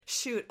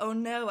shoot. Oh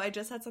no, I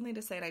just had something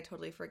to say and I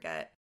totally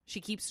forget.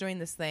 She keeps doing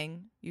this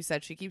thing. You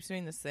said she keeps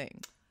doing this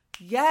thing.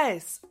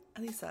 Yes.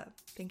 Elisa,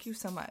 thank you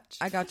so much.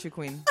 I got you,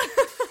 queen.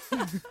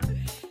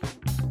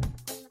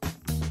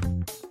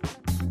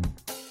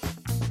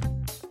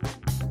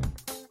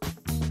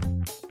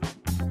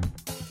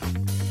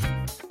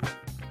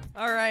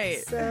 All right.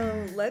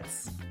 So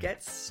let's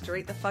get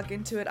straight the fuck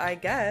into it, I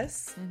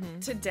guess.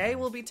 Today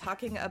we'll be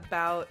talking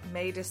about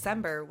May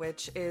December,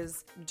 which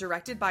is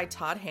directed by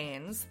Todd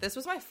Haynes. This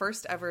was my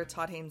first ever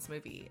Todd Haynes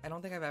movie. I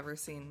don't think I've ever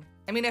seen...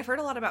 I mean, I've heard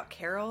a lot about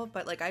Carol,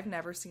 but like I've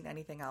never seen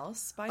anything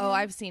else by him. Oh,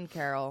 I've seen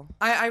Carol.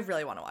 I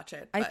really want to watch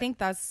it. I think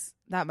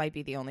that might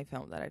be the only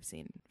film that I've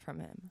seen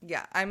from him.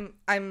 Yeah,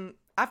 I'm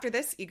after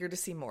this eager to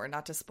see more,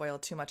 not to spoil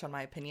too much on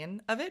my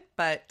opinion of it,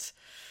 but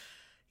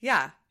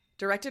yeah.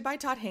 Directed by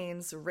Todd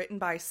Haynes, written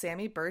by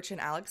Sammy Birch and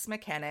Alex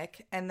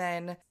Mechanic, and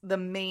then the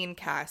main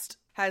cast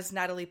has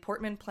Natalie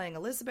Portman playing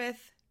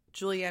Elizabeth,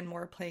 Julianne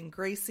Moore playing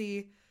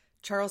Gracie,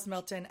 Charles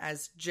Melton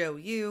as Joe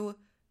Yu,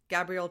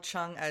 Gabrielle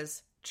Chung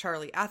as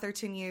Charlie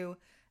Atherton Yu,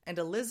 and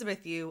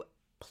Elizabeth Yu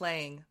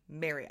playing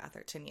Mary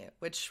Atherton Yu,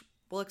 which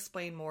we'll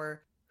explain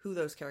more who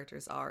those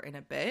characters are in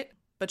a bit.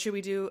 But should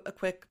we do a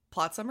quick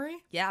plot summary?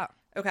 Yeah.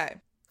 Okay.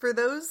 For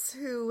those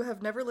who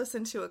have never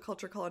listened to a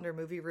Culture Colander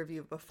movie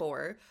review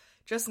before,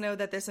 just know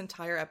that this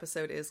entire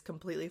episode is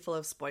completely full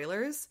of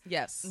spoilers.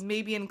 Yes.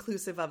 Maybe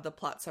inclusive of the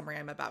plot summary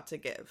I'm about to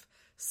give.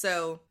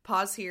 So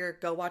pause here,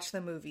 go watch the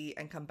movie,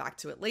 and come back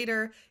to it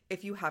later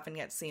if you haven't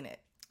yet seen it.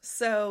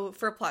 So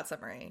for plot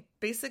summary,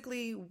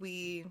 basically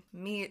we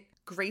meet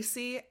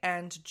Gracie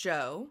and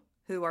Joe,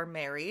 who are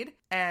married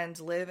and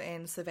live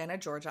in Savannah,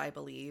 Georgia, I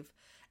believe.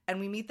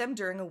 And we meet them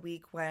during a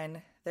week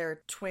when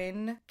their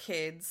twin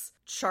kids,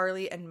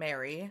 Charlie and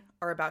Mary,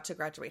 are about to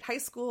graduate high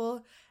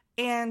school.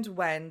 And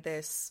when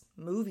this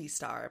movie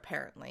star,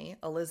 apparently,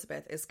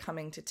 Elizabeth, is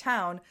coming to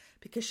town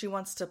because she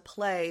wants to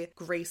play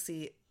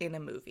Gracie in a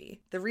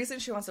movie. The reason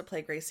she wants to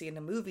play Gracie in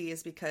a movie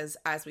is because,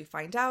 as we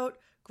find out,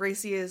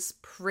 Gracie is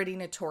pretty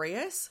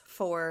notorious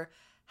for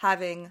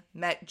having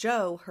met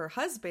Joe, her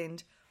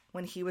husband,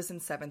 when he was in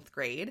 7th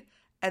grade,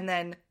 and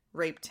then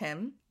raped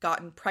him,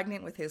 gotten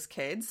pregnant with his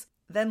kids,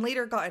 then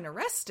later gotten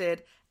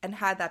arrested and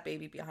had that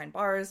baby behind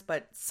bars,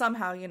 but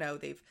somehow,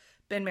 they've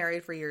been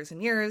married for years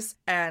and years,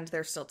 and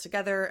they're still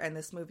together, and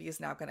this movie is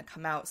now going to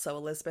come out, so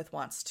Elizabeth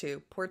wants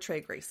to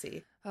portray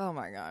Gracie. Oh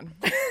my god.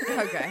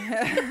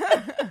 Okay.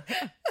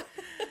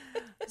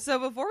 So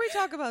before we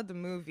talk about the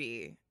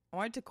movie, I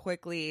wanted to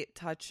quickly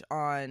touch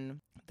on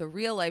the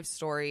real life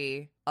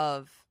story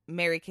of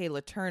Mary Kay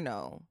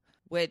Letourneau,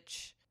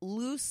 which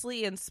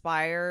loosely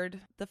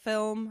inspired the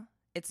film.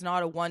 It's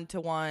not a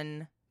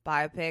one-to-one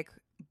biopic,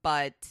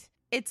 but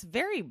it's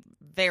very,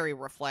 very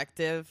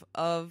reflective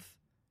of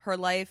her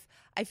life.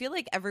 I feel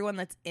like everyone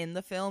that's in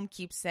the film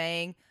keeps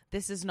saying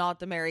this is not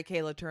the Mary Kay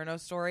Letourneau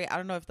story. I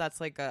don't know if that's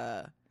like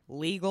a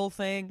legal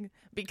thing,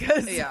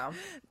 because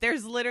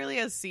there's literally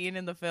a scene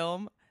in the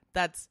film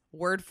that's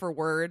word for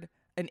word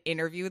an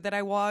interview that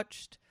I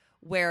watched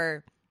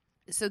where,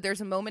 so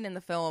there's a moment in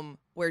the film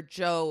where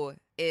Joe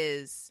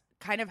is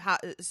kind of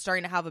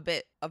starting to have a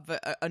bit of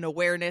an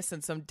awareness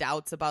and some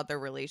doubts about their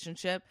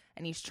relationship,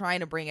 and he's trying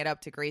to bring it up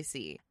to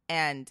Gracie,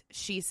 and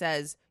she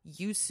says,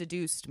 "You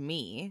seduced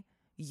me.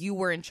 You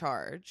were in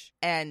charge."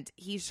 And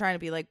he's trying to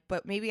be like,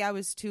 "But maybe I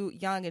was too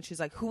young." And she's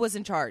like, "Who was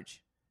in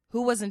charge?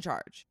 Who was in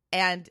charge?"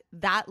 And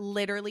that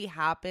literally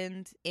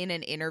happened in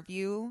an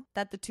interview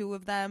that the two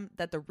of them,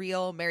 that the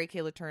real Mary Kay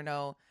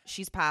Letourneau,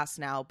 she's passed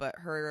now, but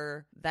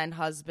her then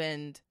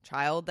husband,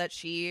 child that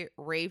she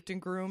raped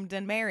and groomed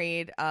and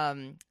married,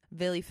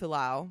 Vili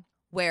Fulau,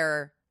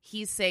 where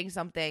he's saying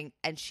something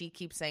and she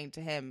keeps saying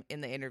to him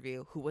in the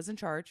interview, "Who was in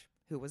charge?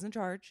 Who was in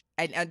charge?"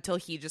 And until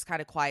he just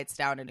kind of quiets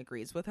down and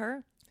agrees with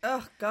her.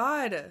 Oh,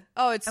 God.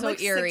 Oh, it's I'm so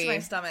like eerie. Sick to my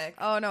stomach.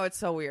 Oh, no, it's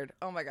so weird.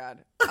 Oh, my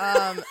God.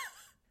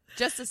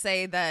 Just to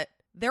say that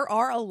there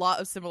are a lot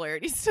of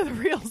similarities to the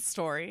real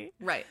story.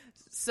 Right.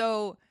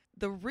 So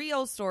the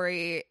real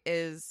story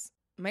is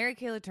Mary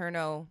Kay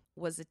Letourneau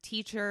was a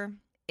teacher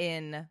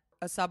in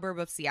a suburb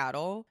of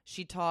Seattle.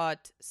 She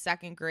taught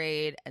 2nd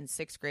grade and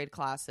 6th grade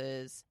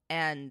classes.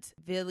 And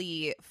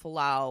Vili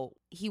Fulau,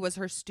 he was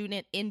her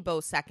student in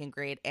both 2nd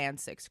grade and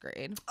 6th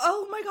grade.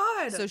 Oh, my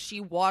God. So she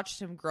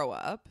watched him grow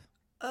up.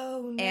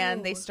 Oh, no.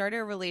 And they started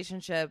a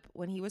relationship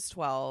when he was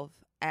 12,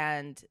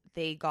 and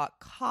they got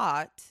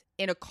caught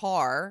in a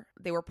car.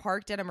 They were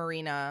parked at a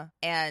marina,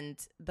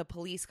 and the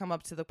police come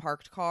up to the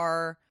parked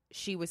car.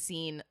 She was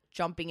seen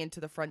jumping into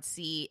the front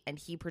seat, and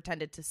he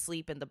pretended to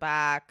sleep in the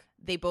back.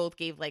 They both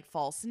gave like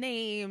false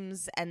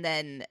names, and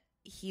then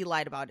he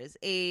lied about his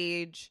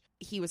age.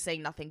 He was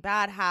saying nothing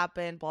bad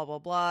happened, blah, blah,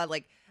 blah.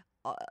 Like,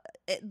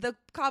 the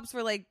cops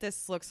were like,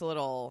 this looks a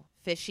little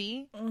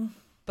fishy.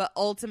 But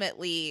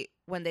ultimately,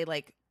 when they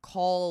like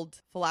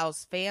called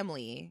Fulau's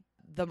family,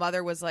 the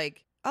mother was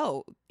like,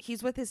 "Oh,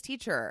 he's with his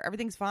teacher.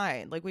 Everything's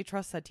fine. Like, we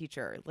trust that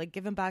teacher. Like,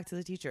 give him back to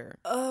the teacher."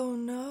 Oh,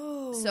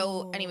 no.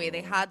 So anyway,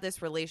 they had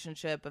this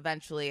relationship.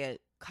 Eventually,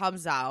 it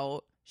comes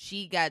out.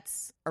 She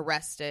gets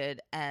arrested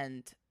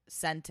and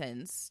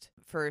sentenced.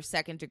 for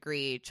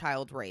second-degree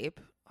child rape.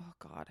 Oh,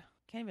 God.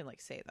 Can't even,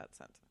 like, say that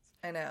sentence.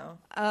 I know.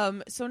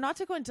 So not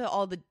to go into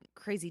all the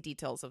crazy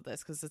details of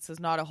this, because this is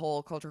not a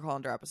whole Culture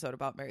Calendar episode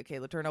about Mary Kay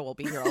Letourneau. We'll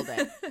be here all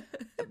day.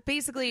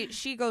 Basically,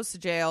 she goes to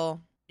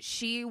jail.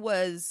 She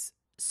was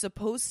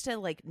supposed to,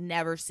 like,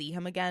 never see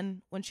him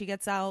again when she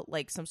gets out,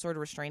 like some sort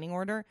of restraining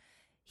order.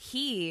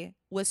 He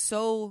was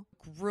so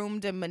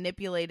groomed and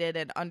manipulated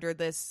and under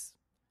this,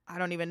 I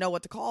don't even know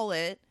what to call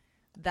it,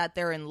 that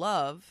they're in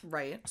love.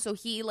 Right. So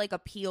he, like,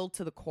 appealed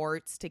to the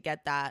courts to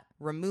get that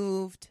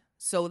removed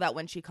so that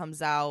when she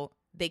comes out,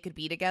 they could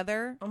be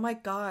together. Oh my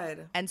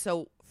God. And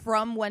so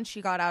from when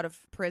she got out of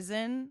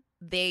prison,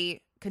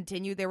 they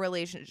continued their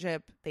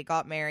relationship. They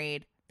got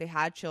married. They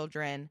had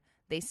children.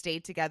 They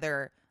stayed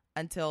together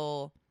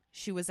until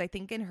she was, I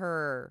think, in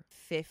her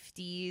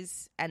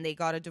 50s, and they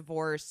got a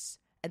divorce.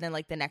 And then,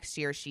 like, the next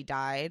year she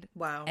died.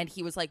 Wow. And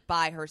he was, like,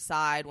 by her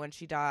side when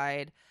she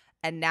died.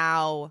 And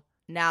now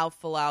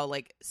Folau,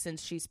 like,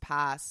 since she's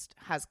passed,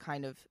 has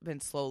kind of been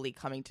slowly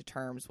coming to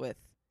terms with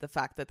the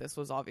fact that this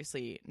was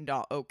obviously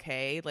not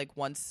okay. Like,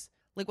 once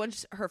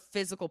her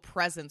physical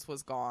presence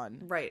was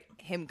gone, right,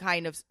 him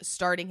kind of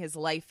starting his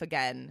life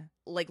again,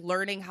 like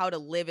learning how to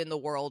live in the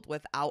world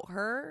without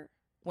her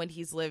when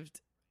he's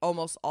lived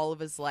almost all of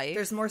his life.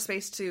 There's more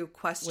space to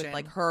question. With,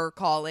 like, her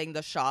calling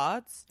the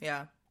shots.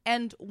 Yeah.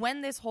 And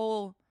when this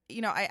whole,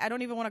 you know, I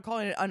don't even want to call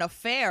it an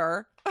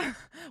affair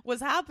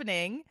was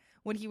happening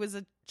when he was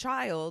a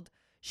child,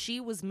 she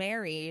was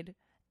married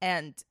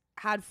and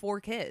had 4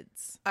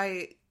 kids.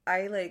 I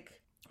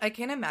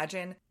can't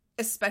imagine,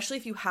 especially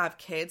if you have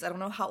kids. I don't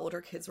know how old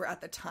her kids were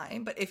at the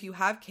time, but if you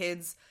have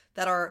kids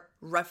that are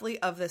roughly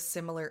of the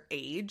similar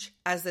age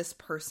as this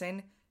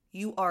person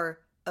you are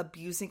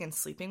abusing and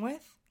sleeping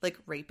with, like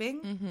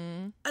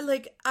raping,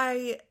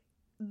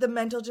 the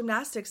mental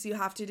gymnastics you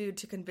have to do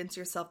to convince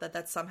yourself that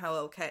that's somehow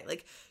okay.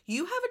 Like,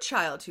 you have a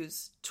child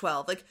who's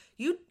 12. Like,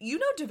 you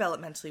know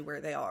developmentally where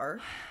they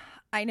are.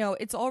 I know.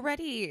 It's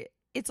already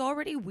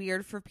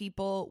weird for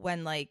people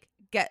when, like,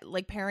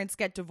 parents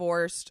get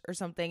divorced or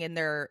something in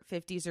their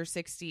 50s or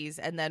 60s,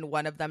 and then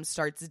one of them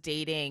starts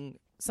dating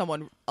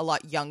someone a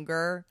lot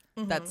younger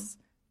that's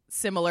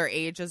similar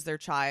age as their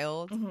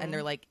child, and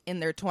they're, like, in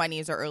their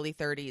 20s or early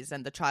 30s,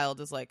 and the child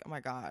is like, oh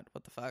my God,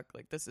 what the fuck?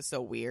 Like, this is so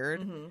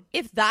weird.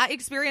 If that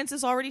experience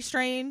is already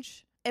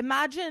strange,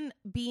 imagine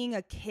being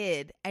a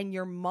kid and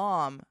your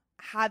mom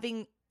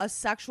having a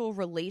sexual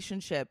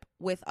relationship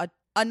with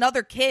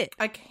another kid.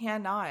 I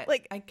cannot.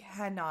 Like, I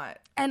cannot.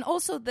 And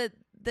also the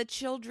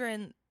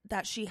children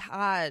that she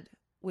had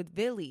with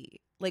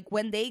Billy, like,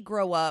 when they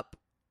grow up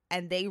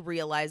and they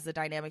realize the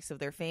dynamics of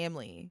their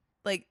family,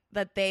 like,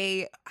 that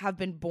they have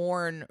been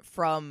born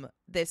from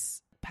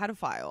this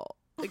pedophile.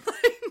 Like,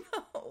 I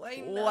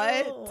know.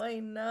 What? I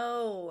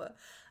know.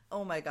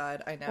 Oh my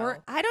God, I know.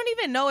 Or I don't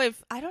even know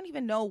if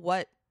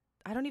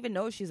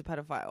she's a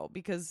pedophile,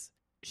 because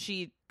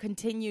she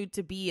continued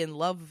to be in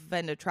love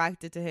and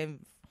attracted to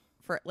him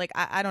for, like,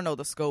 I don't know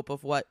the scope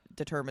of what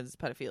determines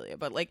pedophilia,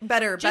 but, like,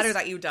 better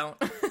that you don't.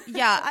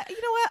 Yeah,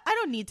 you know what? I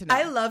don't need to know.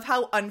 I love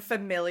how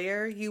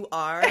unfamiliar you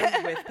are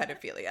with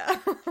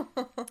pedophilia.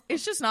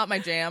 It's just not my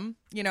jam,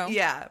 you know?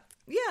 Yeah.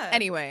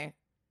 Anyway,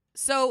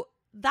 so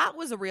that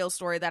was a real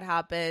story that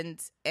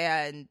happened,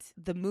 and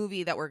the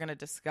movie that we're going to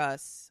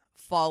discuss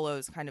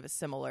follows kind of a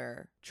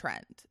similar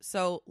trend.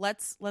 So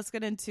let's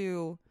get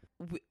into...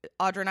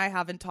 Audra and I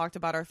haven't talked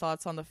about our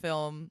thoughts on the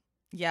film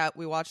yet.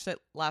 We watched it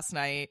last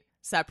night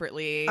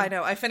separately. I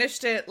know. I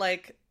finished it,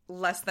 like,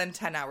 less than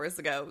 10 hours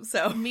ago,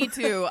 so... Me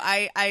too.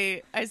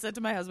 I said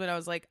to my husband, I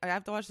was like, I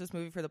have to watch this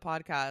movie for the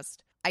podcast.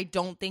 I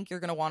don't think you're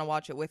going to want to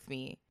watch it with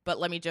me, but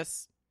let me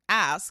just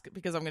ask,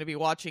 because I'm going to be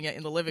watching it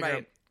in the living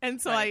room.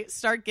 And so I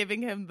start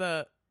giving him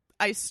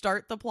I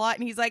start the plot,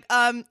 and he's like,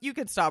 you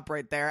can stop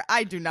right there.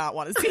 I do not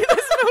want to see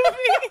this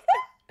movie.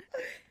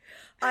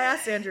 I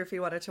asked Andrew if he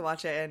wanted to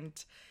watch it, and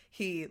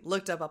he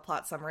looked up a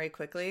plot summary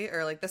quickly,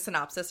 or, like, the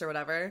synopsis or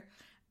whatever.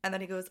 And then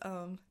he goes,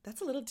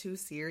 that's a little too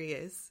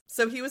serious.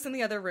 So he was in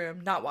the other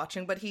room, not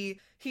watching, but he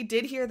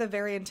did hear the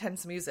very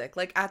intense music.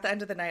 Like, at the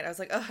end of the night, I was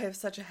like, oh, I have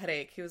such a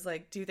headache. He was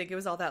like, do you think it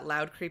was all that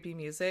loud, creepy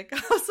music?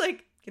 I was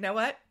like, you know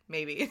what?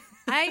 Maybe.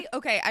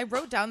 I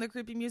wrote down the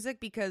creepy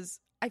music because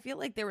I feel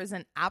like there was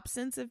an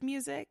absence of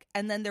music,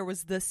 and then there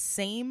was the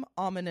same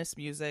ominous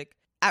music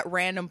at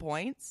random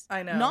points.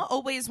 I know. Not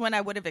always when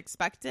I would have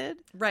expected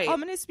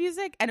ominous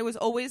music, and it was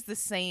always the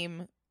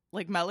same,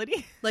 like,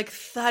 melody. Like,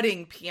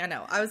 thudding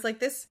piano. I was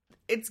like,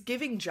 it's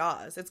giving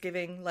Jaws. It's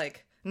giving,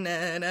 like,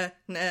 na na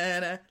na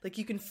na. Like,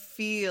 you can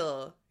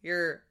feel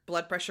your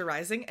blood pressure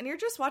rising, and you're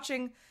just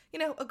watching, you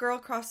know, a girl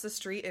cross the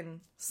street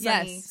in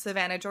sunny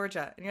Savannah,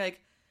 Georgia. And you're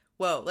like,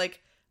 whoa,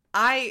 like,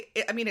 I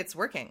mean, it's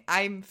working.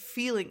 I'm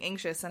feeling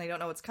anxious and I don't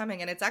know what's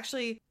coming. And it's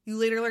actually, you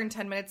later learn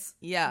 10 minutes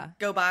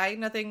go by,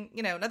 nothing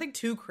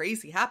too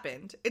crazy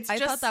happened. I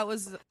thought that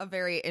was a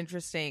very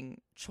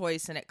interesting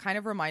choice. And it kind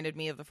of reminded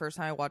me of the first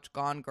time I watched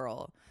Gone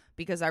Girl,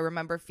 because I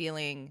remember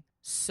feeling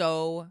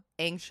so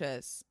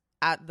anxious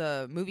at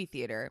the movie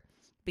theater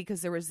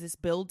because there was this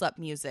build-up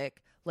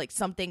music like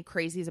something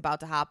crazy is about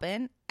to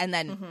happen, and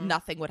then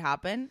nothing would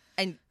happen,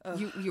 and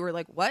you were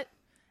like, what?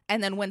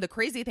 And then when the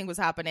crazy thing was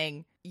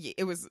happening,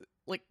 it was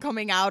like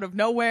coming out of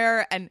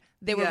nowhere, and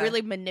they were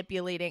really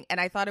manipulating. And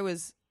I thought it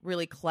was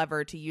really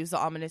clever to use the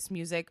ominous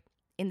music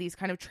in these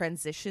kind of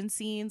transition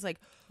scenes. Like,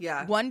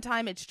 one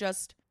time it's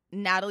just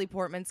Natalie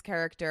Portman's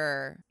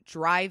character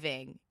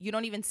driving. You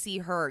don't even see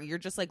her. You're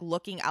just like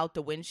looking out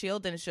the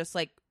windshield, and it's just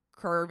like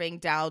curving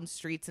down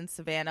streets in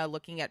Savannah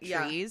looking at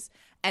trees,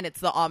 and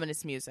it's the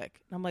ominous music.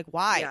 And I'm like,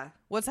 why?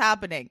 What's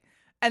happening?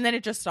 And then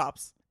it just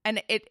stops.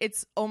 And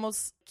it's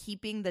almost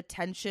keeping the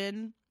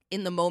tension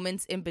in the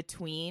moments in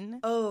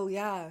between. Oh,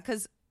 yeah.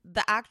 Because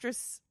the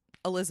actress,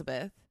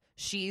 Elizabeth,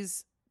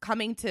 she's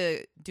coming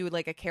to do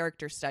like a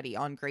character study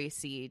on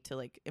Gracie to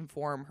like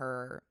inform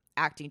her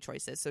acting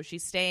choices. So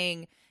she's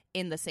staying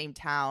in the same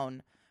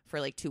town for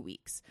like 2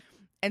 weeks.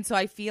 And so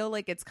I feel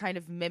like it's kind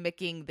of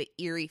mimicking the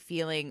eerie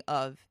feeling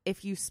of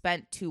if you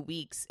spent 2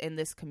 weeks in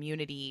this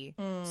community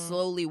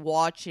slowly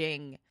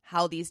watching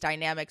how these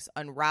dynamics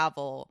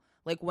unravel,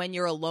 like when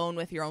you're alone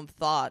with your own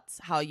thoughts,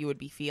 how you would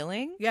be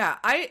feeling. Yeah,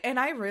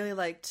 I really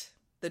liked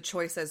the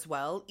choice as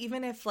well,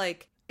 even if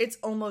like it's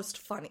almost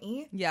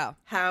funny. Yeah.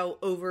 How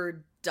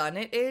overdone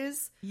it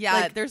is. Yeah,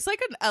 like, there's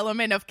like an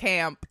element of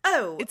camp.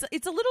 Oh.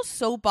 It's a little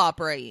soap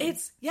opera-y.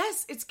 It's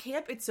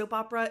camp, it's soap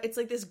opera. It's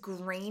like this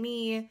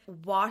grainy,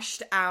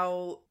 washed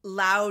out,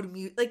 loud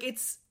music. Like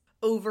it's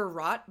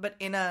overwrought, but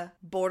in a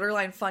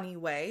borderline funny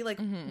way. Like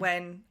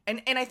when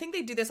and I think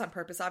they do this on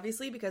purpose,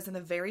 obviously, because in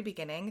the very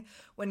beginning,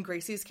 when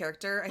Gracie's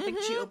character, I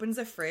think she opens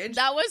a fridge.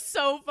 That was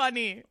so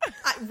funny.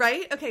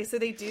 Right? Okay, so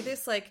they do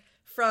this like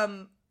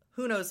from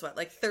who knows what,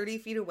 like 30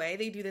 feet away,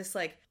 they do this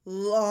like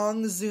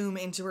long zoom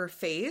into her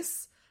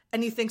face,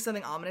 and you think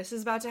something ominous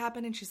is about to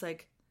happen, and she's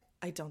like,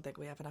 I don't think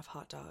we have enough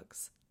hot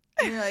dogs.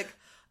 And you're like,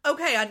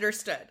 okay,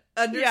 understood.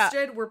 Yeah.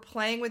 We're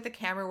playing with the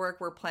camera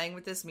work. We're playing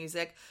with this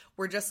music.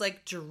 We're just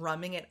like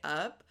drumming it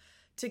up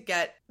to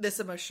get this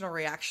emotional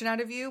reaction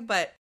out of you.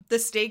 But the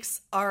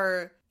stakes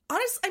are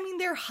honest. I mean,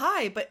 they're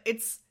high, but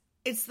it's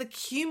the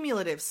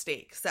cumulative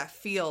stakes that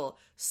feel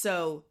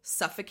so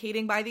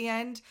suffocating by the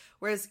end.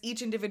 Whereas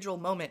each individual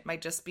moment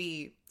might just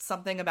be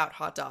something about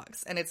hot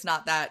dogs, and it's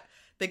not that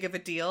big of a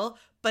deal.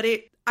 But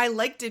I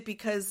liked it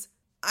because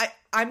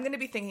I'm going to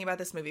be thinking about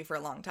this movie for a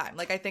long time.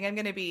 Like, I think I'm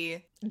going to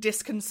be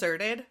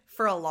disconcerted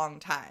for a long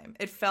time.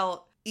 It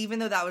felt, even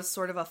though that was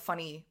sort of a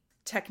funny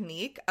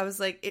technique, I was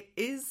like, it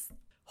is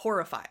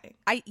horrifying.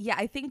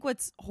 I think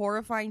what's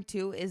horrifying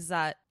too is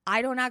that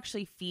I don't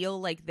actually feel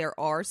like there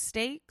are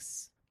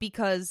stakes,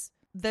 because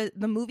the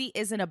movie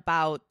isn't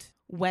about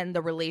when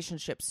the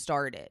relationship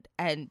started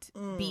and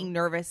being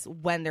nervous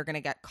when they're going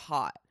to get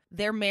caught.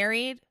 They're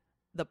married.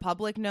 The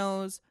public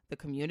knows, the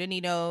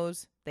community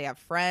knows, they have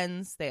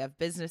friends, they have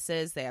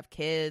businesses, they have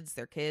kids,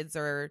 their kids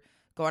are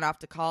going off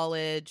to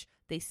college,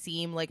 they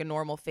seem like a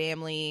normal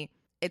family.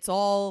 It's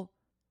all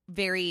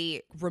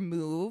very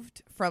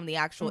removed from the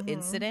actual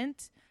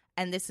incident,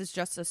 and this is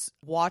just us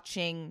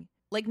watching,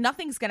 like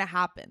nothing's going to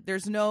happen.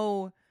 There's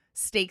no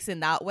stakes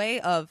in that way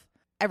of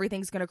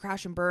everything's going to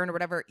crash and burn or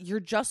whatever. You're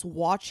just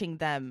watching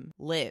them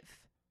live.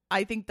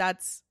 I think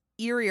that's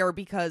eerier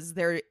because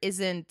there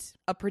isn't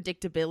a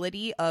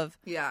predictability of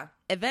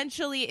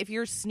eventually if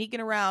you're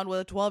sneaking around with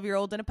a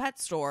 12-year-old in a pet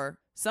store,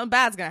 something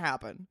bad's gonna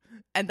happen,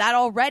 and that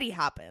already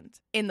happened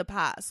in the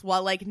past,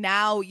 while like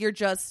now you're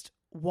just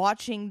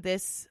watching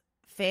this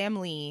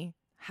family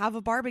have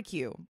a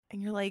barbecue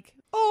and you're like,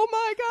 oh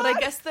my god.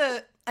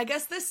 But I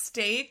guess the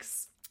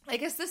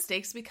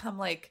stakes become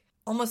like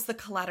almost the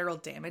collateral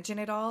damage in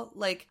it all.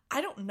 Like,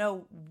 I don't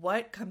know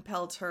what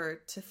compelled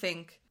her to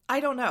think. I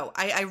don't know.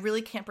 I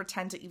really can't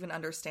pretend to even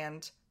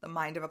understand the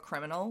mind of a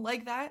criminal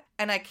like that.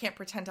 And I can't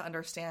pretend to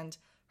understand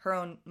her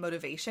own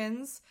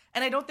motivations.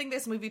 And I don't think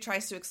this movie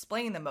tries to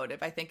explain the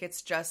motive. I think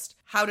it's just,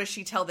 how does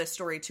she tell this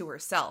story to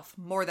herself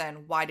more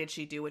than why did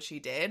she do what she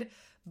did?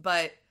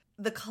 But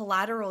the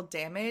collateral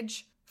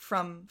damage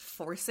from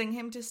forcing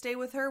him to stay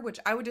with her, which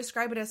I would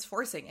describe it as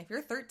forcing. If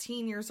you're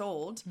 13 years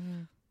old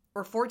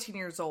or 14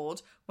 years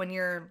old, when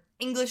your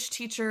English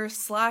teacher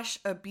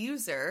 /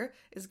 abuser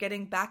is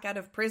getting back out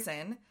of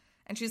prison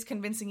and she's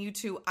convincing you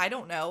to, I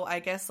don't know, I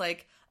guess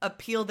like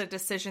appeal the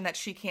decision that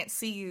she can't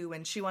see you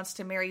and she wants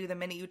to marry you the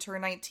minute you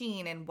turn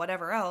 19 and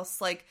whatever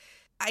else, like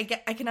I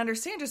can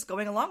understand just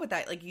going along with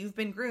that. Like, you've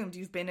been groomed,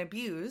 you've been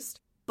abused,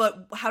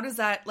 but how does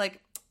that,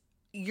 like,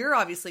 you're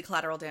obviously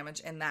collateral damage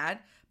in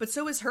that, but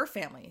so is her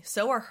family,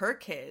 so are her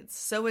kids,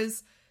 so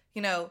is,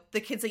 you know,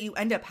 the kids that you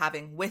end up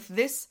having with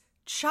this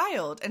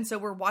child. And so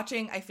we're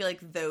watching, I feel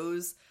like,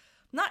 those,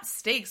 not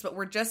stakes, but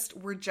we're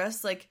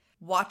just like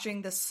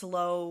watching the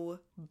slow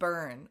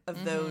burn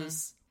of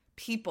those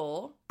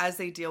people as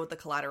they deal with the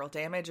collateral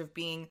damage of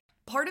being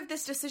part of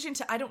this decision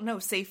to, I don't know,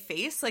 save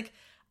face. Like,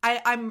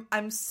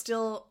 I'm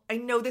still, I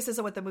know this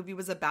isn't what the movie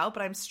was about,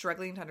 but I'm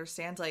struggling to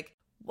understand, like,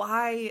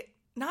 why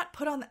not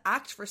put on the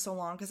act for so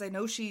long? Because I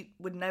know she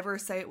would never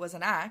say it was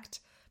an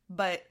act,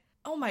 but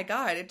oh my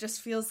god, it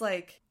just feels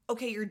like,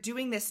 okay, you're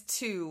doing this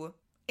to,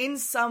 in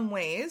some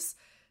ways,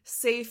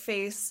 save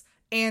face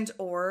and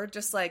or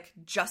just like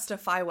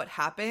justify what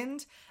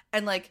happened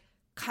and like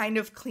kind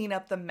of clean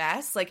up the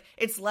mess. Like,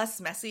 it's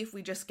less messy if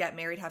we just get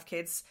married, have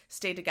kids,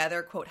 stay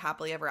together, quote,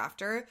 happily ever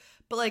after.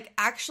 But like,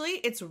 actually,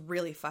 it's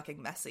really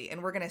fucking messy.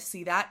 And we're going to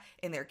see that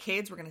in their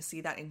kids. We're going to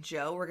see that in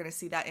Joe. We're going to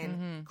see that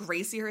in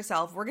Gracie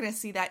herself. We're going to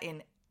see that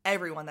in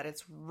everyone, that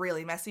it's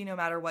really messy no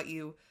matter what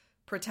you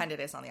pretend it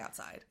is on the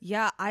outside.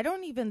 Yeah, I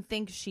don't even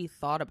think she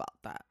thought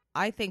about that.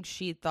 I think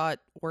she thought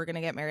we're going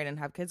to get married and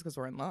have kids because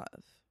we're in love.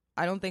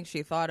 I don't think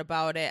she thought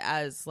about it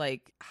as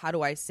like, how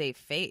do I save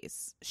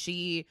face?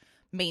 She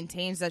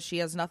maintains that she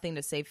has nothing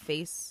to save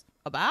face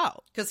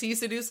about. Because he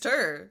seduced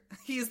her.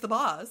 He's the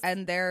boss.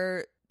 And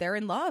they're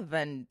in love,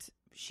 and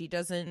she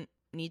doesn't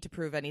need to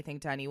prove anything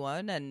to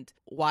anyone, and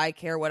why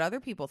care what other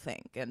people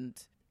think? And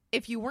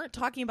if you weren't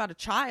talking about a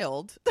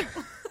child,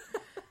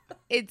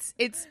 it's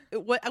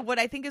what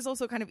I think is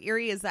also kind of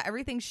eerie is that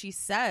everything she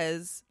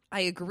says,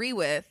 I agree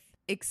with,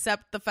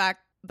 except the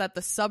fact that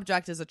the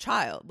subject is a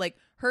child. Like,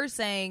 her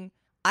saying,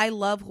 I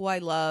love who I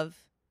love.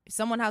 If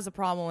someone has a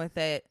problem with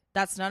it,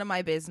 that's none of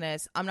my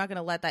business. I'm not going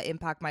to let that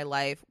impact my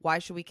life. Why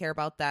should we care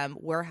about them?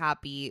 We're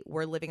happy.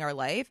 We're living our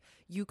life.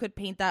 You could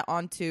paint that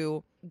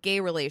onto gay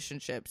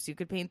relationships. You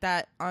could paint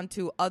that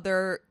onto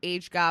other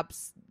age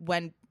gaps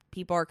when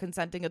people are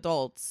consenting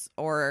adults,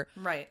 or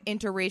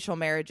interracial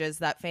marriages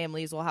that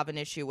families will have an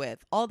issue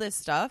with. All this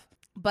stuff.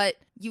 But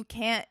you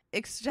can't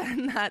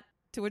extend that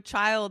to a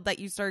child that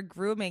you start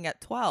grooming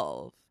at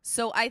 12.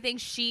 So I think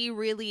she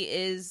really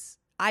is...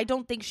 I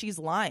don't think she's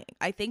lying.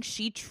 I think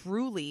she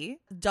truly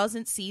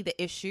doesn't see the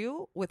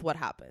issue with what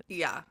happened.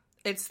 Yeah.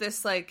 It's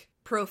this like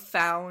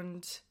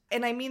profound,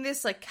 and I mean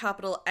this like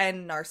capital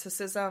N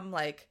narcissism.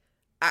 Like,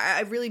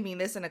 I really mean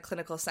this in a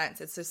clinical sense.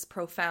 It's this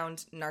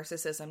profound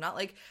narcissism, not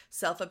like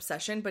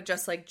self-obsession, but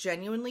just like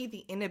genuinely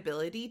the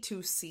inability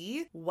to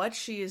see what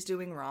she is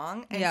doing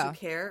wrong and to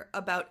care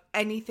about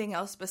anything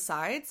else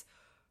besides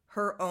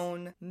her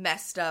own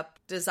messed up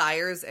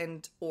desires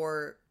and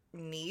or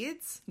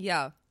needs.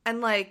 Yeah. And,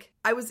 like,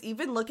 I was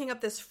even looking up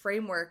this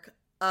framework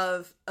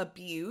of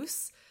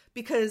abuse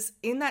because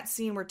in that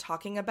scene we're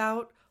talking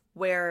about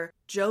where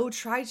Joe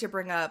tried to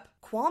bring up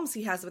qualms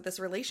he has with this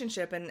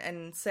relationship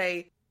and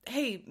say,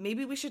 hey,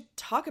 maybe we should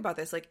talk about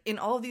this. Like, in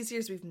all of these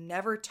years, we've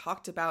never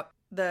talked about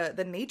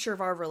the nature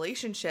of our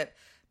relationship.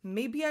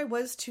 Maybe I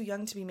was too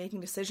young to be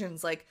making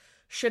decisions like,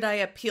 should I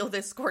appeal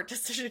this court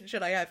decision?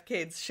 Should I have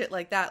kids? Shit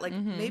like that. Like,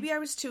 maybe I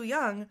was too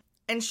young.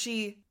 And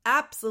she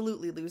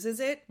absolutely loses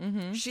it.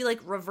 She,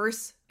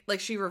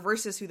 she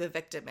reverses who the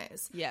victim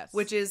is. Yes.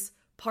 Which is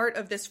part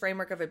of this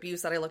framework of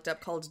abuse that I looked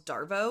up called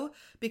DARVO,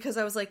 because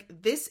I was like,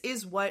 this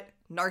is what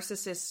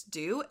narcissists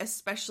do,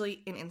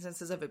 especially in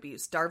instances of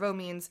abuse. DARVO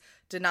means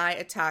deny,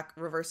 attack,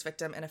 reverse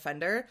victim, and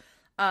offender.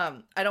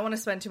 I don't want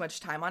to spend too much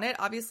time on it,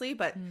 obviously,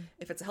 but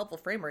if it's a helpful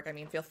framework, I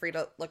mean, feel free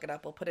to look it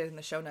up. We'll put it in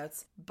the show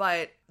notes.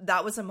 But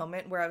that was a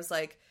moment where I was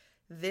like,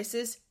 this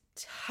is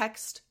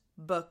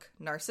textbook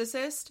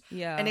narcissist.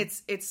 Yeah. And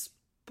it's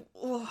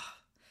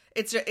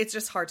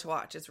just hard to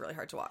watch. It's really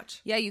hard to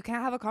watch. Yeah, you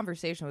can't have a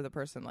conversation with a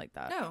person like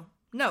that.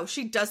 No,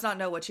 she does not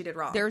know what she did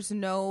wrong. There's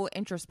no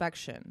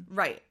introspection.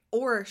 Right.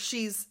 Or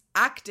she's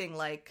acting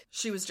like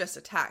she was just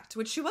attacked,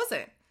 which she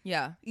wasn't.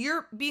 Yeah.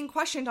 You're being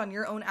questioned on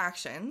your own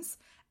actions,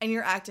 and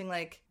you're acting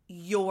like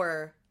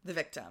you're the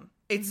victim.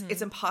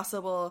 It's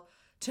impossible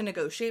to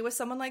negotiate with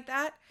someone like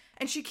that.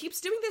 And she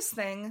keeps doing this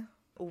thing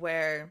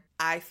where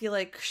I feel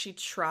like she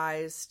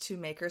tries to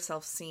make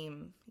herself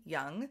seem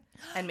young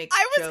and make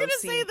Joe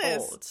seem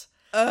old.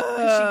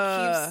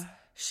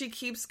 She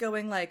keeps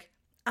going like,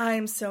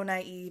 I'm so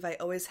naive. I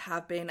always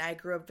have been. I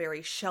grew up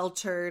very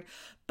sheltered.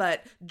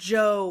 But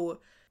Joe,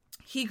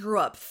 he grew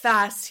up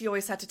fast. He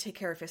always had to take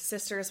care of his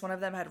sisters. One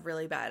of them had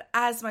really bad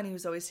asthma, and he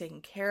was always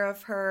taking care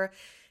of her.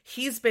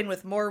 He's been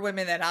with more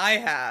women than I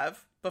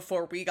have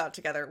before we got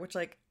together, which,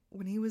 like,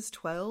 when he was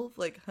 12,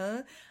 like,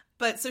 huh?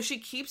 But so she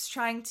keeps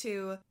trying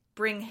to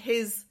bring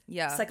his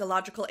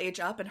psychological age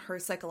up and her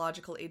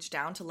psychological age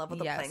down to level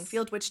the playing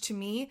field, which to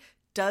me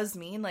does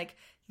mean, like,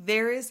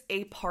 there is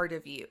a part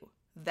of you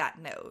that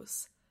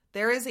knows.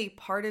 There is a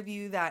part of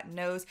you that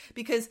knows,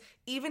 because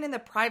even in the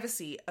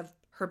privacy of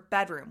her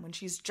bedroom, when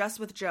she's just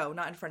with Joe,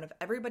 not in front of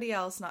everybody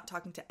else, not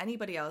talking to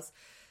anybody else,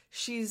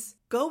 she's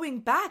going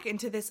back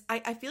into this.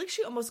 I feel like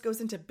she almost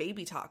goes into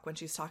baby talk when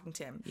she's talking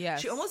to him.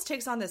 Yes. She almost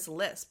takes on this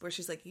lisp where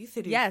she's like, you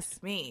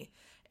seduced me.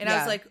 And I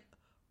was like,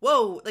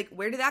 whoa, like,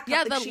 where did that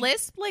come from? Yeah, the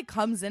lisp, like,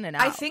 comes in and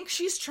out. I think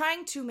she's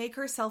trying to make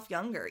herself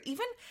younger.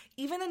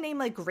 Even a name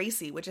like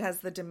Gracie, which has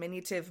the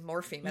diminutive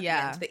morpheme at the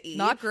end, the E.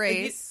 Not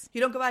Grace. Like,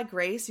 you don't go by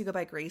Grace, you go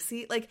by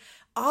Gracie. Like,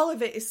 all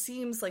of it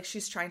seems like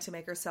she's trying to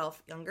make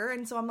herself younger.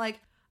 And so I'm like,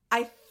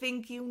 I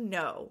think you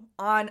know,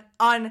 on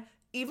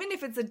even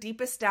if it's the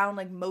deepest down,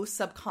 like, most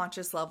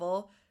subconscious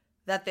level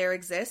that there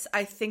exists,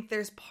 I think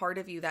there's part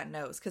of you that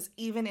knows. Because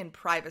even in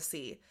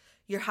privacy,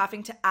 you're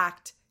having to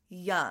act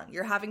young.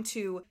 You're having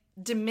to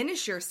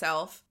diminish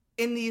yourself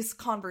in these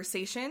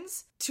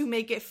conversations to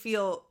make it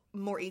feel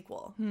more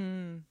equal.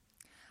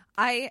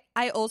 I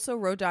also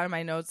wrote down in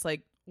my notes,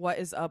 like, what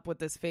is up with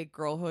this fake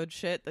girlhood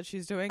shit that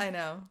she's doing. I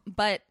know.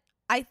 But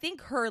I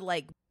think her,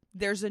 like,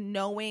 there's a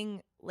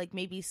knowing, like,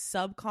 maybe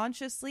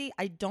subconsciously.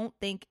 I don't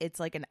think it's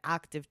like an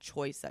active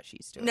choice that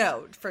she's doing.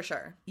 No, for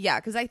sure. Yeah,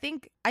 because I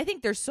think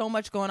there's so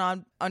much going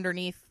on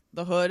underneath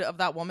the hood of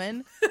that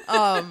woman.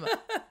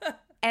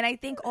 And I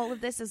think all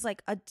of this is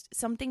like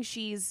something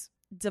she's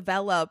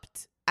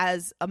developed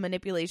as a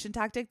manipulation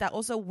tactic that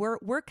also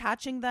we're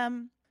catching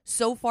them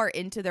so far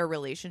into their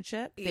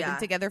relationship. They've been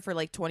together for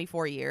like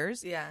 24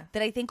 years. Yeah.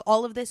 That I think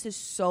all of this is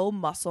so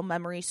muscle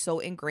memory, so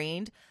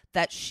ingrained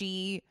that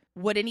she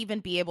wouldn't even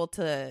be able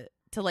to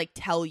like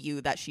tell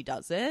you that she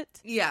does it.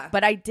 Yeah.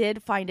 But I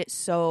did find it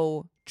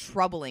so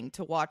troubling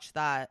to watch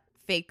that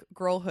fake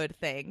girlhood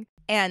thing.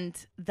 And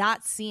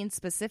that scene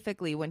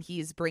specifically when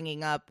he's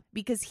bringing up,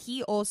 because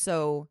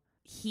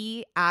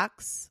he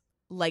acts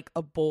like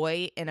a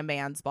boy in a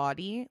man's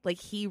body. Like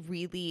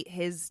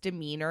his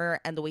demeanor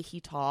and the way he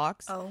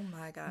talks. Oh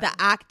my God. The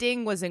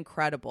acting was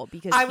incredible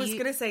because I was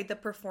going to say the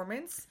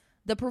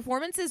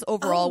performances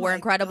overall were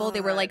incredible. God.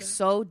 They were like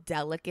so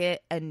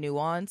delicate and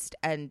nuanced,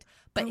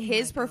 but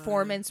his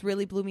performance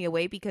really blew me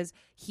away because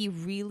he's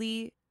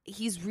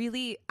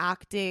really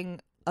acting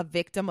a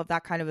victim of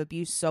that kind of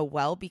abuse so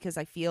well, because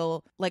I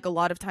feel like a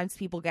lot of times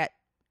people get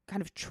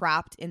kind of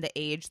trapped in the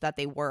age that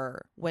they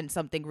were when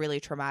something really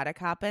traumatic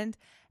happened.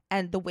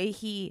 And the way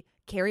he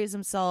carries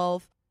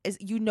himself is,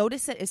 you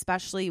notice it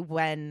especially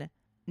when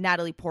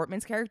Natalie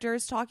Portman's character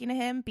is talking to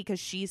him,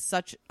 because she's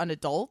such an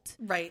adult.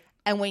 Right.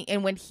 And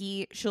when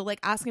she'll like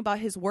ask him about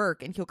his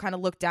work, and he'll kind of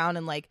look down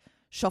and like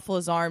shuffle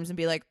his arms and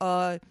be like,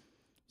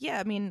 yeah,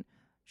 I mean,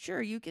 sure,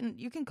 you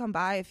can come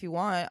by if you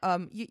want.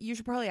 You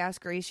should probably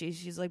ask Gracie.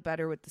 She's like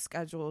better with the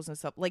schedules and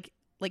stuff. Like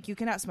you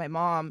can ask my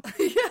mom.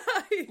 Yeah.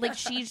 Like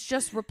she's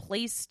just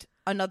replaced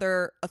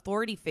another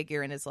authority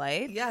figure in his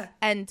life. Yeah.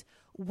 And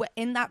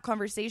in that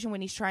conversation,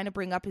 when he's trying to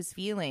bring up his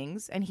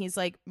feelings and he's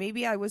like,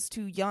 maybe I was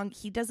too young,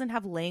 he doesn't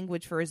have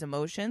language for his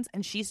emotions,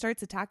 and she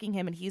starts attacking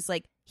him, and he's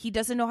like, he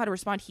doesn't know how to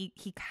respond.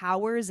 He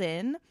cowers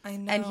in. I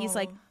know. And he's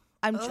like,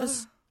 I'm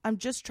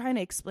just trying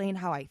to explain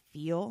how I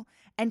feel.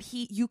 And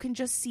you can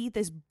just see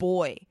this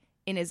boy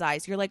in his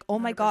eyes. You're like, oh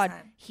my 100%. God,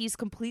 he's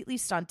completely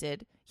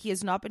stunted. He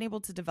has not been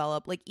able to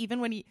develop. Like, even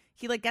when he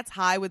like gets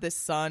high with his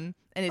son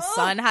and his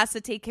son has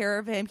to take care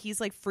of him, he's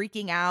like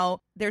freaking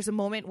out. There's a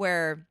moment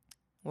where,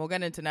 we'll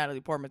get into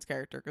Natalie Portman's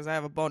character because I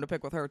have a bone to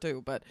pick with her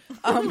too, but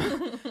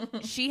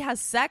she has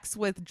sex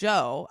with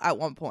Joe at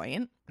one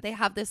point. They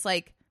have this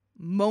like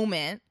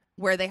moment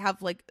where they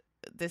have like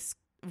this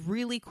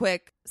really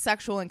quick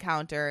sexual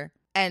encounter,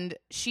 and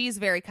she's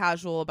very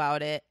casual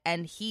about it,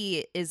 and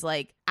he is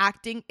like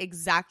acting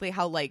exactly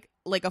how like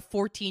a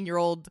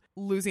 14-year-old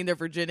losing their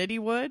virginity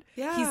would.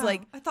 Yeah. He's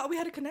like, I thought we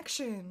had a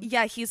connection.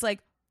 Yeah, he's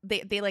like,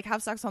 they like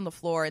have sex on the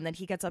floor, and then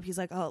he gets up, he's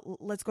like, oh,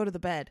 let's go to the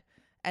bed.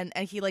 And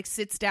he like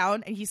sits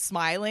down and he's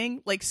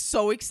smiling, like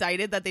so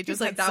excited that they just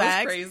like, had that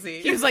sex. was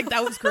crazy. He was like,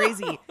 that was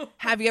crazy.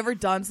 Have you ever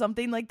done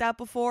something like that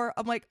before?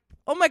 I'm like,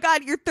 oh my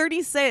God, you're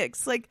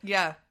 36. Like,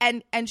 yeah.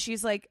 And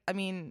she's like, I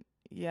mean,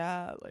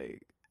 yeah,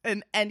 like,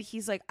 and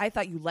he's like, I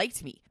thought you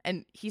liked me.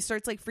 And he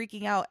starts like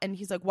freaking out, and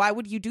he's like, why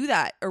would you do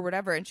that or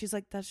whatever? And she's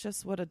like, that's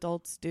just what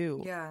adults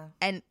do. Yeah.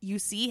 And you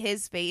see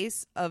his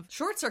face of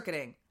short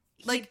circuiting.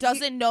 Like, he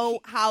doesn't know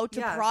how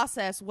to yeah.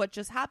 process what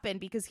just happened,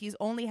 because he's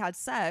only had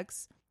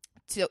sex,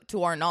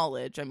 to our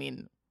knowledge. I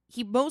mean,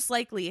 he most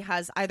likely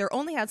has either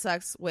only had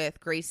sex with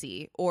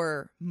Gracie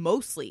or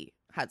mostly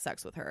had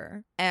sex with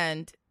her,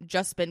 and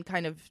just been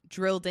kind of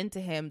drilled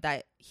into him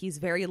that he's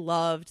very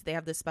loved. They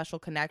have this special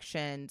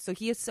connection. So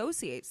he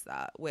associates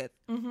that with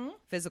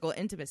physical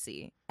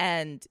intimacy,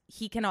 and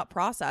he cannot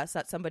process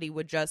that somebody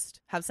would just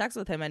have sex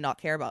with him and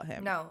not care about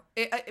him. No,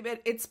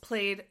 it's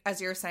played, as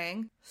you're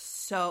saying,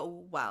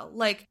 so well.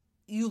 Like,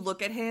 you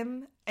look at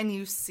him and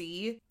you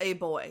see a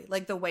boy,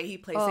 like the way he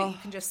plays it, you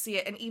can just see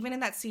it. And even in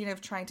that scene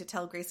of trying to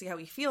tell Gracie how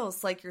he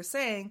feels, like you're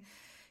saying,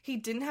 he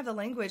didn't have the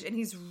language, and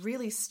he's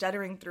really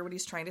stuttering through what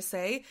he's trying to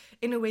say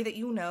in a way that,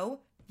 you know,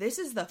 this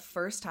is the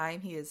first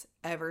time he has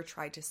ever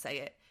tried to say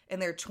it in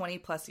their 20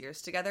 plus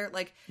years together.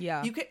 Like,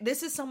 yeah,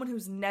 this is someone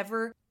who's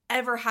never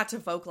ever had to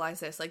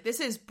vocalize this. Like, this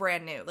is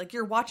brand new. Like,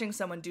 you're watching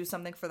someone do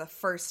something for the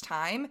first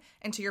time,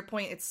 and to your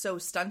point, it's so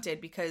stunted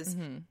because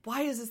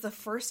why is this the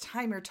first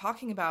time you're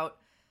talking about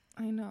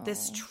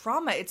this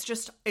trauma?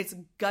 It's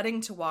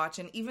gutting to watch.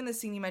 And even the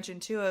scene you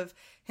mentioned too of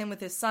him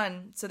with his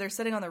son, so they're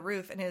sitting on the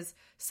roof and his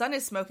son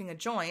is smoking a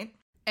joint,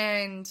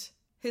 and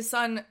his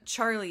son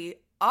Charlie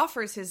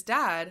offers his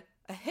dad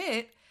a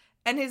hit,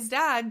 and his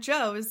dad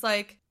Joe is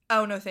like,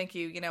 oh no, thank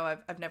you, you know,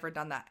 I've never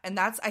done that. And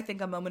that's, I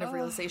think, a moment of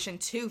realization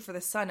too for the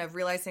son, of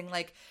realizing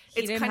like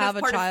he didn't have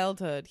a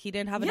childhood, he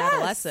didn't have an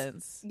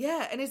adolescence.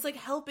 Yeah, and it's like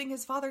helping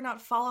his father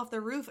not fall off the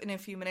roof in a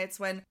few minutes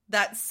when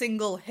that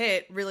single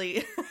hit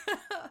really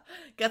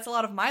gets a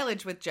lot of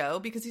mileage with Joe,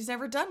 because he's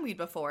never done weed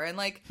before, and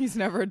like he's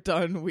never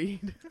done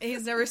weed.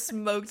 He's never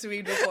smoked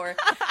weed before.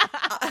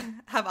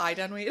 Have I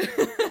done weed?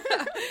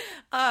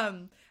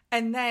 And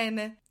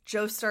then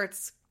Joe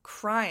starts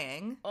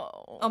crying.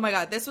 Oh my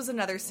God, this was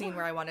another scene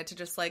where I wanted to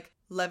just like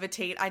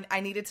levitate. I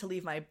needed to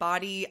leave my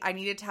body. I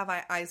needed to have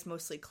my eyes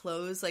mostly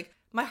closed. Like,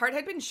 my heart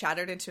had been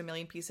shattered into a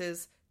million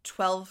pieces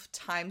 12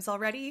 times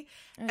already.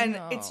 And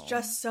it's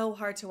just so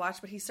hard to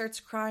watch. But he starts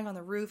crying on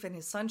the roof, and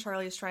his son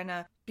Charlie is trying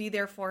to be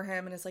there for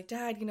him. And is like,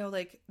 Dad, you know,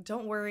 like,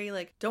 don't worry.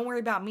 Like, don't worry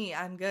about me.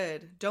 I'm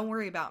good. Don't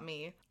worry about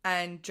me.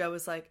 And Joe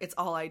was like, it's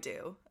all I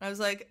do. And I was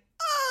like,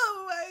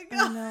 oh my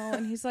God. I know.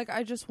 And he's like,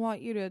 I just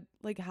want you to,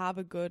 like, have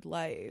a good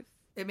life.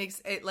 It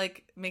makes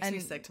me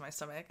sick to my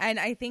stomach. And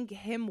I think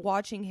him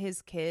watching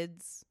his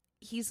kids,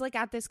 he's like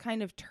at this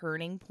kind of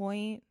turning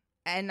point.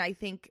 And I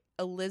think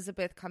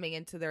Elizabeth coming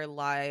into their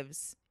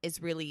lives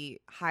is really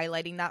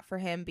highlighting that for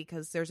him,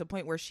 because there's a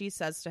point where she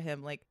says to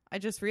him, like, I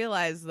just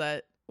realized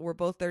that we're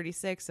both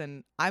 36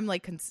 and I'm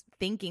like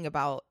thinking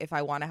about if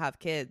I want to have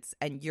kids,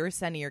 and you're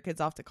sending your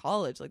kids off to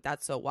college. Like,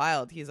 that's so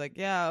wild. He's like,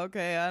 yeah,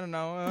 okay, I don't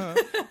know.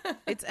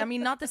 It's, I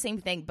mean, not the same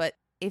thing, but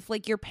if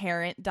like your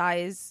parent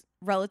dies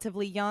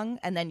relatively young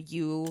and then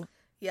you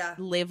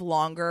live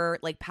longer,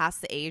 like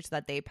past the age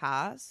that they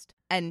passed,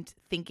 and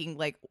thinking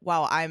like,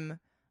 wow, I'm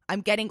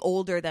getting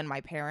older than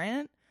my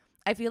parent.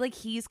 I feel like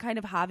he's kind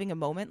of having a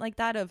moment like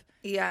that of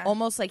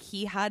almost like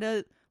he had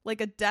a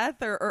death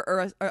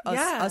or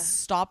a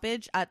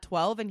stoppage at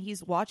 12, and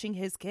he's watching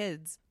his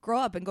kids grow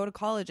up and go to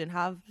college and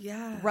have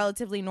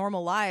relatively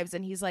normal lives,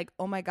 and he's like,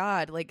 oh my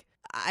God, like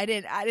I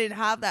didn't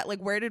have that. Like,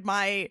 where did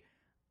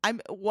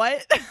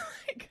what?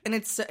 And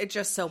it's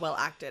just so well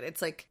acted.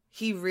 It's like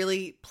he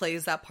really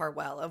plays that part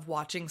well of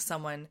watching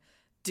someone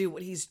do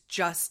what he's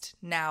just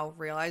now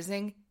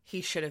realizing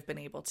he should have been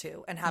able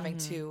to, and having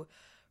to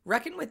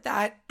reckon with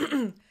that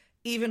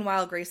even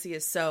while Gracie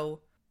is so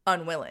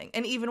unwilling,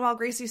 and even while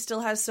Gracie still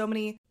has so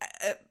many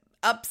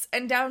ups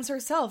and downs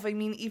herself. I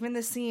mean, even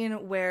the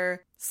scene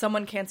where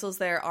someone cancels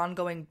their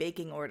ongoing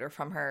baking order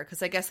from her,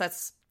 because I guess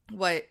that's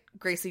what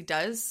Gracie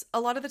does a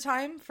lot of the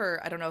time for,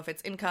 I don't know if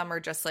it's income or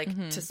just like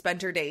to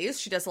spend her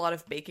days. She does a lot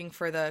of baking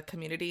for the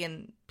community,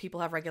 and people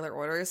have regular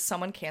orders.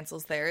 Someone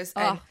cancels theirs.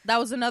 And that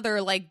was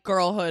another like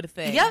girlhood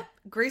thing. Yep.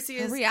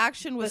 Gracie's her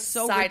reaction was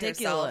so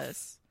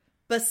ridiculous.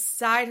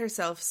 Beside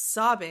herself,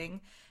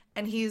 sobbing.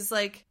 And he's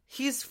like,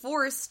 he's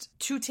forced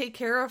to take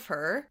care of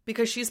her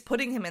because she's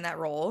putting him in that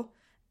role.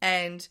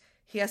 And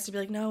he has to be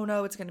like,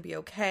 no, it's going to be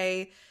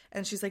okay.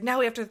 And she's like, now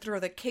we have to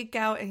throw the cake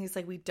out. And he's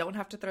like, we don't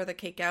have to throw the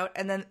cake out.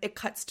 And then it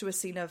cuts to a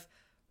scene of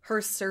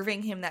her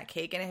serving him that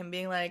cake and him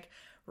being like,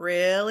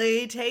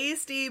 really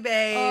tasty,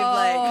 babe.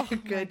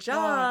 Like, good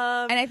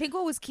job. And I think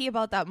what was key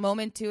about that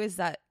moment too is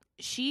that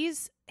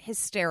she's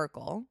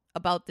hysterical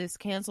about this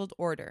canceled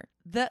order.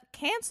 The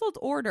canceled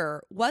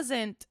order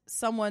wasn't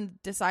someone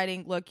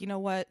deciding, look, you know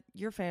what?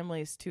 Your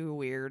family's too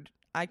weird.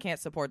 I can't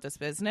support this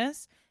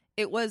business.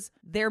 It was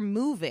they're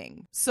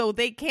moving, so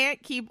they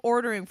can't keep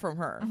ordering from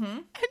her.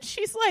 And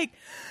she's like,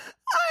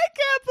 I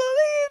can't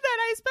believe that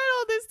I spent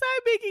all this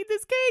time making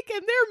this cake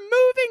and they're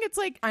moving. It's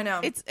like, I know.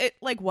 It's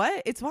like,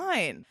 what? It's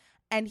fine.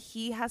 And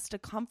he has to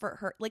comfort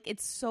her. Like,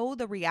 it's so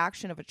the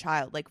reaction of a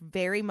child, like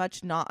very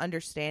much not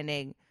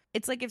understanding.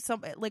 It's like if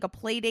like a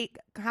play date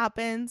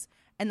happens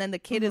and then the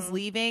kid is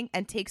leaving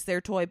and takes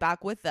their toy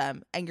back with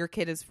them, and your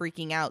kid is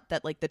freaking out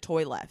that like the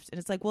toy left. And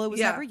it's like, well, it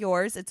was never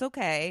yours. It's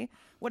okay.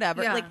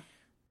 Whatever. Like,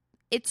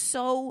 it's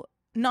so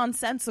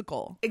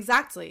nonsensical.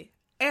 Exactly.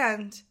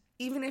 And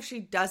even if she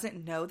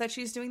doesn't know that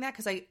she's doing that,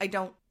 because I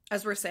don't,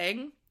 as we're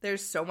saying,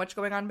 there's so much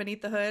going on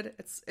beneath the hood.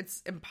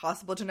 It's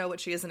impossible to know what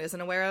she is and isn't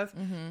aware of.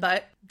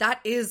 But that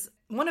is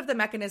one of the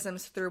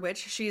mechanisms through which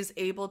she is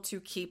able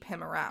to keep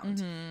him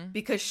around,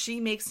 because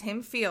she makes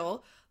him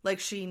feel like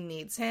she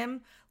needs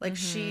him, like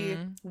she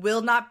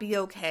will not be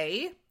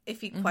okay if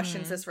he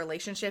questions this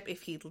relationship,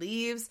 if he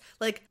leaves.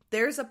 Like,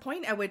 there's a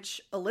point at which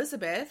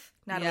Elizabeth,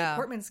 Natalie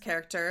Portman's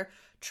character,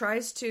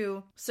 tries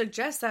to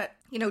suggest that,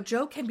 you know,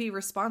 Joe can be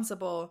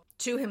responsible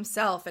to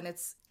himself, and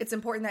it's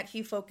important that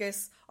he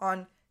focus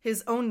on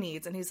his own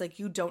needs. And he's like,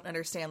 you don't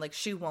understand, like,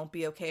 she won't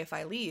be okay if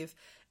I leave.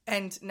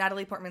 And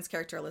Natalie Portman's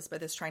character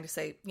Elizabeth is trying to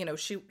say, you know,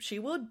 she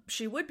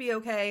would be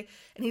okay,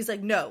 and he's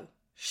like, no,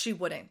 she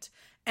wouldn't.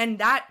 And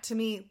that to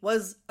me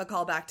was a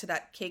callback to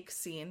that cake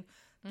scene,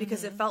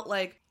 because it felt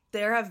like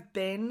there have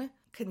been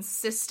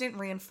consistent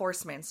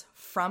reinforcements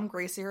from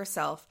Gracie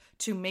herself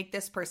to make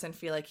this person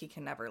feel like he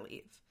can never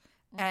leave.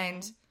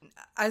 And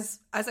as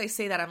I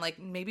say that, I'm like,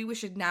 maybe we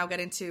should now get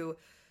into,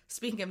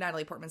 speaking of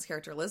Natalie Portman's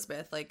character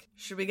Elizabeth, like,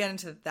 should we get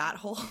into that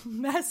whole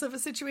mess of a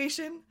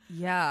situation?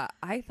 Yeah,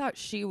 I thought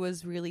she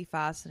was really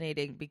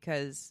fascinating,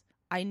 because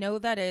I know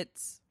that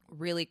it's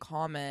really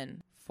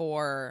common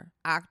for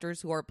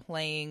actors who are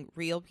playing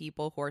real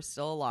people who are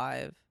still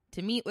alive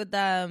to meet with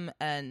them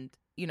and,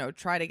 you know,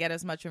 try to get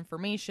as much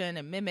information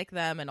and mimic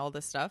them and all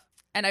this stuff.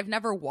 And I've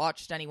never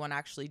watched anyone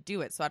actually do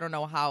it, so I don't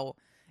know how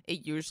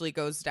it usually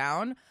goes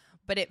down.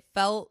 But it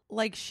felt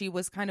like she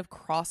was kind of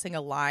crossing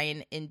a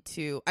line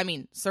into, I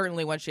mean,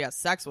 certainly when she has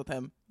sex with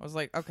him, I was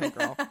like, okay,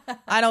 girl,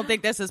 I don't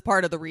think this is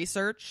part of the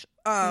research.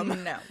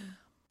 No.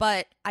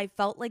 But I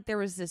felt like there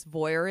was this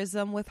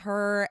voyeurism with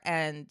her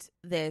and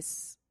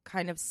this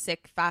kind of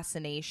sick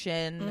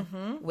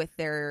fascination with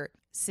their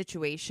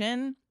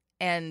situation.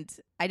 and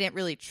I didn't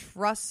really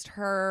trust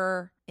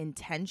her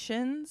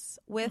intentions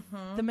with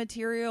the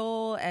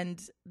material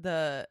and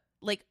the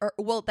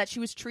that she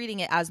was treating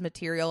it as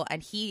material.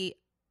 And he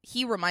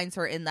reminds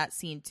her in that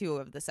scene too,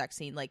 of the sex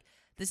scene, like,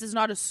 this is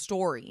not a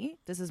story,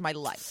 this is my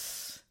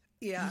life.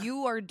 Yeah,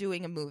 you are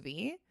doing a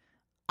movie,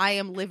 I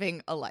am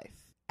living a life,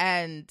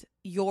 and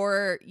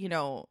your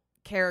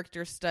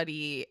character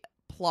study,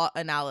 plot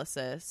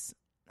analysis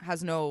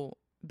has no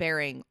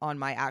bearing on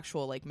my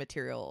actual like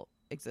material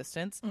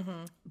existence.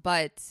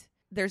 But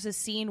there's a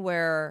scene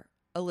where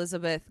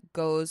Elizabeth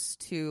goes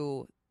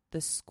to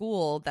the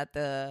school that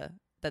the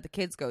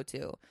kids go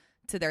to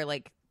their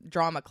like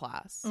drama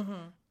class,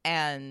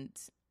 and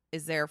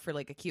is there for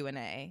like a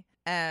Q&A,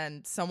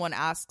 and someone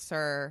asks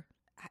her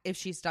if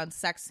she's done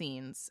sex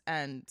scenes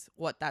and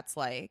what that's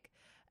like,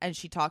 and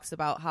she talks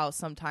about how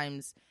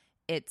sometimes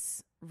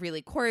it's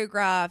really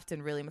choreographed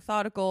and really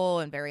methodical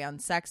and very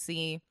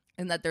unsexy,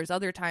 and that there's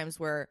other times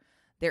where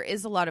there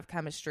is a lot of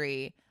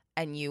chemistry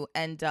and you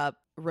end up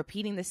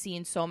repeating the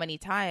scene so many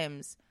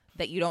times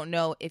that you don't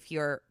know if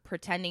you're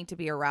pretending to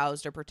be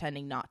aroused or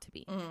pretending not to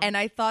be. And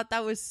I thought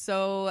that was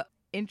so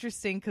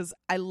interesting because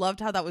I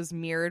loved how that was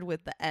mirrored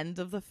with the end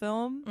of the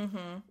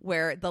film,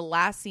 where the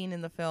last scene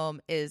in the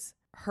film is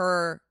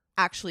her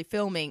actually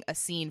filming a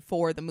scene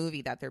for the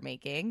movie that they're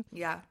making.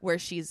 Yeah. Where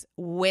she's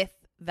with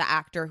the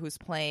actor who's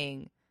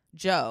playing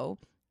Joe,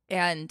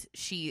 and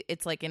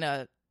it's like in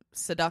a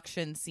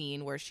seduction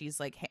scene where she's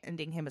like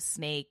handing him a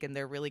snake and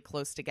they're really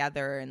close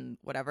together and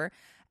whatever,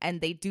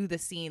 and they do the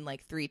scene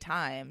like 3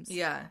 times.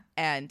 Yeah.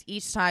 And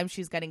each time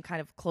she's getting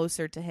kind of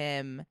closer to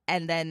him,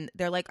 and then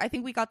they're like, I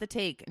think we got the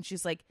take, and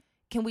she's like,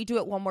 can we do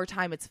it one more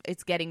time?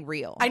 It's getting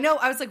real. I know.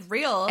 I was like,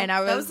 real? And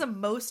that was the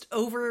most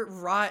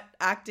overwrought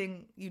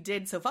acting you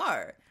did so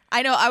far.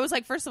 I know. I was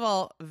like, first of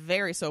all,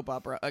 very soap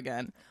opera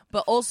again,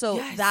 but also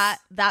Yes.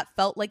 that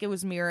felt like it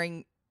was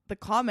mirroring the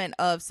comment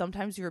of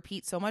sometimes you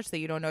repeat so much that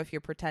you don't know if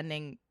you're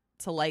pretending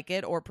to like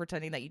it or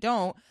pretending that you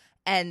don't.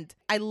 And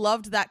I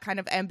loved that kind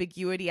of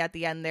ambiguity at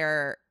the end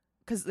there,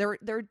 because there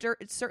are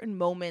certain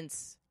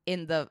moments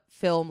in the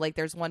film, like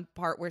there's one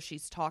part where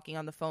she's talking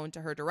on the phone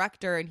to her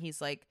director, and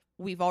he's like,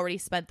 we've already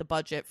spent the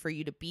budget for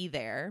you to be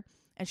there.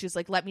 And she's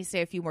like, let me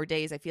stay a few more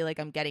days. I feel like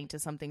I'm getting to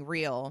something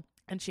real.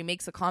 And she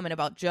makes a comment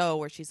about Joe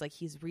where she's like,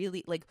 he's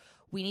really like,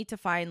 we need to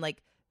find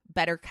like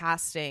better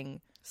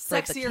casting for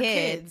Sexier the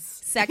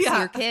kids. sexier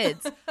Yeah.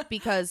 kids,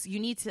 because you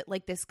need to,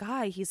 like, this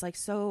guy, he's like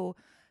so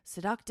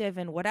seductive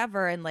and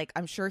whatever, and like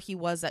I'm sure he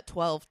was at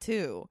 12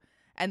 too.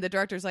 And the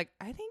director's like,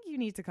 I think you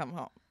need to come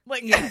home.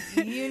 Like, Yeah,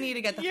 you need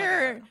to get the fuck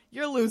out.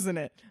 You're losing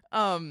it.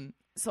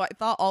 So I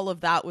thought all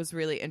of that was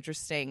really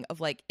interesting,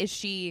 of like, is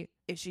she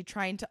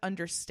trying to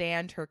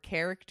understand her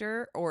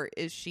character, or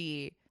is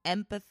she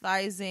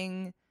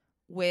empathizing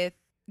with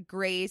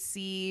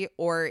Gracie,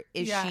 or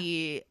is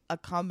she a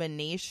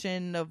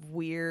combination of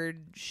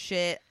weird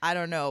shit? I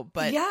don't know,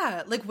 but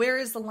yeah, like, where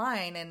is the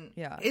line, and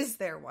Yeah. is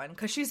there one?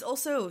 Because she's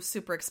also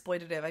super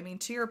exploitative. I mean,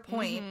 to your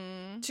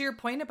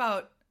point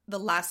about the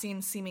last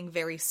scene seeming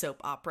very soap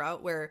opera,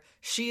 where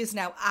she is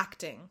now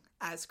acting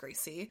as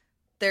Gracie,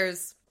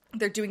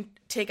 they're doing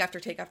take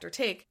after take after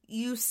take.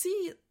 You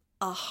see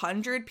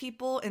 100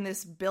 people in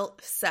this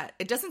built set.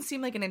 It doesn't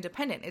seem like an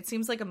independent. It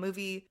seems like a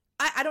movie.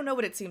 I don't know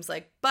what it seems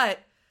like, but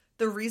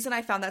the reason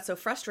I found that so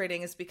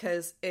frustrating is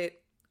because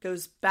it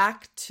goes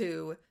back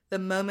to the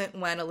moment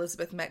when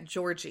Elizabeth met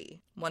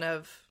Georgie, one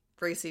of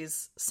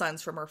Gracie's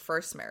sons from her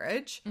first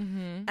marriage.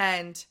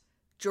 And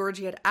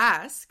Georgie had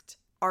asked,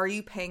 are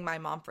you paying my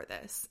mom for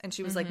this? And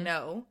she was like,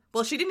 no.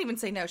 Well, she didn't even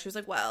say no. She was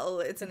like,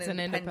 well, it's an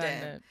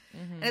independent.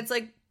 And it's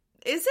like,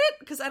 is it?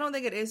 Because I don't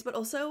think it is. But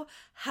also,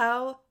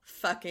 how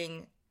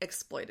fucking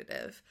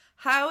exploitative.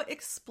 How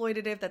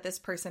exploitative that this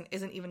person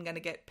isn't even going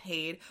to get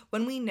paid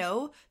when we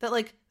know that,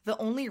 like, the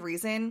only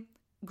reason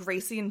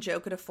Gracie and Joe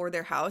could afford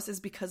their house is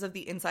because of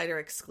the insider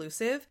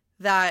exclusive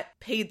that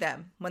paid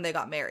them when they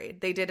got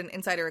married. They did an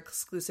insider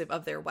exclusive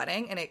of their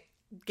wedding, and it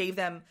gave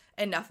them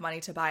enough money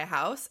to buy a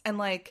house. And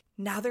like,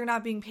 now they're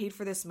not being paid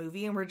for this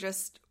movie, and we're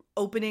just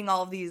opening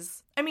all of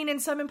these, I mean, in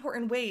some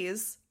important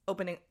ways,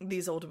 opening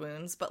these old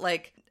wounds, but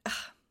like,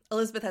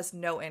 Elizabeth has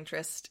no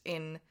interest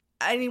in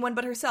anyone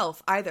but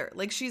herself either.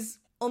 Like, she's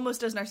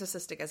almost as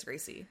narcissistic as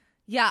Gracie.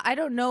 Yeah, I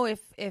don't know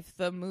if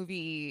the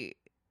movie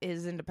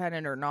is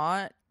independent or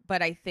not,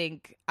 but I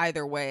think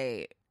either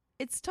way,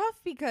 it's tough,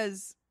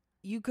 because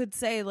you could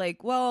say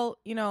like, well,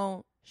 you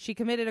know, she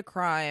committed a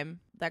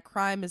crime. That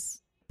crime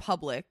is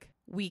public.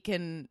 We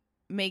can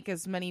make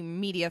as many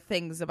media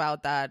things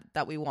about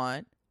that we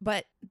want.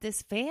 But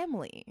this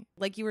family,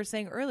 like you were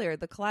saying earlier,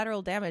 the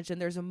collateral damage,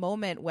 and there's a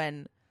moment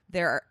when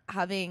they're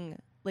having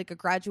like a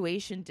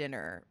graduation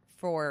dinner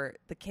for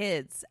the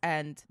kids,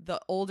 and the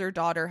older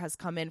daughter has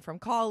come in from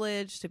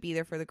college to be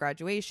there for the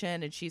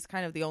graduation, and she's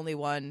kind of the only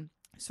one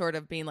sort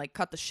of being like,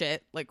 cut the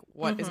shit, like,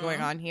 what is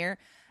going on here?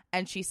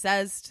 And she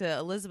says to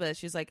Elizabeth,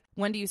 she's like,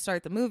 when do you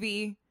start the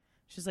movie?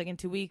 She's like, in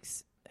 2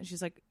 weeks. And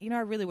she's like, I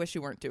really wish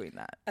you weren't doing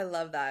that. I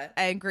love that.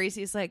 And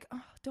Gracie's like,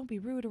 oh, don't be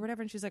rude or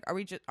whatever. And she's like, are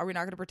we not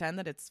going to pretend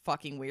that it's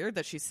fucking weird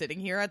that she's sitting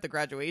here at the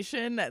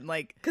graduation? And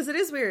like, because it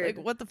is weird.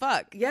 Like, what the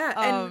fuck? Yeah.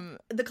 And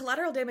the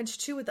collateral damage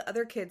too with the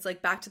other kids,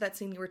 like back to that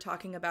scene you were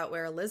talking about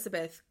where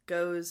Elizabeth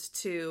goes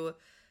to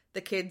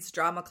the kids'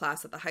 drama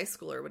class at the high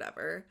school or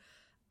whatever.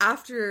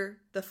 After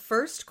the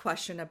first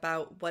question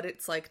about what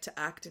it's like to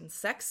act in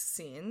sex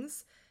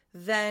scenes,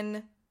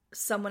 then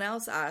someone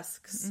else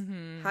asks,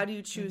 how do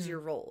you choose your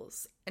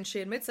roles? And she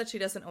admits that she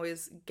doesn't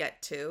always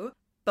get to,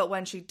 but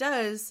when she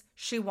does,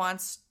 she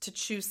wants to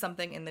choose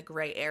something in the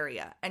gray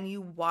area. And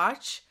you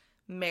watch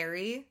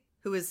Mary,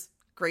 who is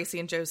Gracie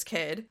and Joe's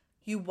kid,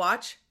 you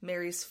watch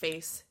Mary's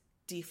face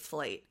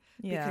deflate.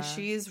 Yeah. Because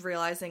she's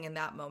realizing in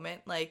that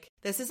moment, like,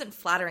 this isn't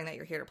flattering that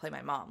you're here to play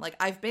my mom. Like,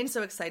 I've been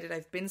so excited.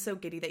 I've been so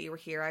giddy that you were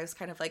here. I was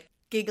kind of, like,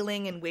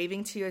 giggling and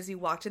waving to you as you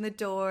walked in the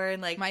door.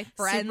 And, like, my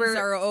friends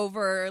are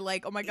over.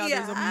 Like, oh, my God,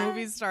 there's a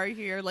movie star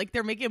here. Like,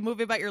 they're making a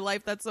movie about your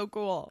life. That's so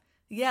cool.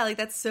 Yeah, like,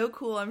 that's so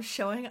cool. I'm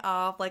showing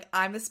off. Like,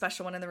 I'm the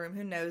special one in the room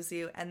who knows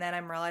you. And then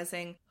I'm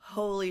realizing,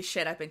 holy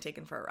shit, I've been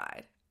taken for a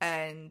ride.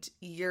 And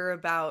you're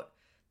about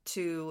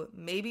to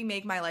maybe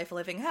make my life a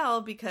living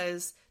hell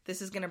because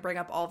this is going to bring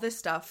up all this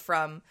stuff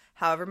from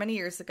however many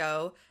years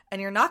ago,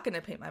 and you're not going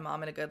to paint my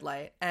mom in a good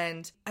light.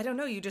 And I don't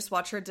know, you just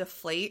watch her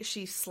deflate.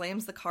 She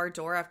slams the car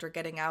door after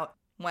getting out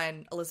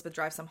when Elizabeth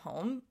drives them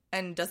home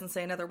and doesn't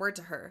say another word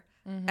to her.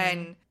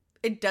 And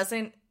it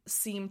doesn't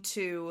seem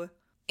to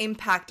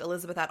impact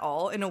Elizabeth at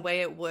all in a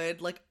way it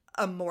would, like,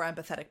 a more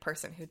empathetic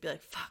person who'd be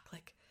like, fuck,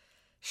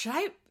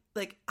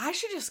 like, I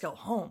should just go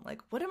home.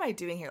 Like, what am I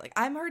doing here? Like,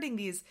 I'm hurting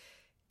these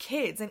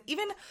kids. And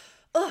even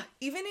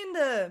in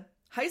the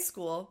high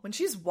school, when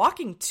she's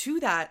walking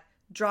to that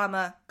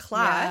drama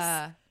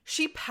class,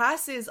 she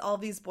passes all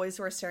these boys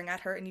who are staring at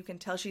her, and you can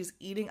tell she's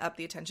eating up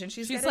the attention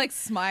she's getting. Like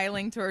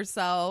smiling to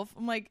herself.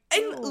 I'm like,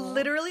 and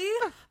literally,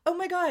 oh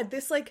my God,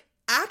 this like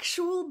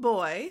actual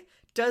boy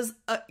does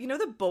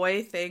the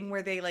boy thing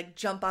where they like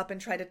jump up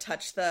and try to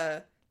touch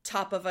the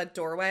top of a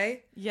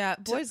doorway. Yeah,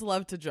 boys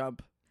love to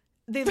jump.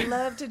 They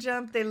love to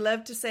jump. They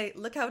love to say,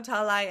 look how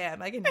tall I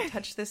am. I can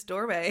touch this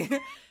doorway.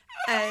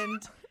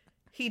 And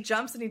he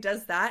jumps and he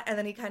does that. And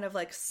then he kind of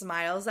like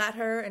smiles at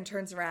her and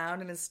turns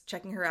around and is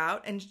checking her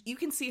out. And you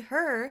can see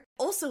her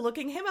also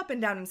looking him up and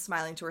down and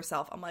smiling to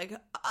herself. I'm like,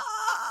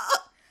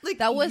 ah! Like,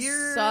 that was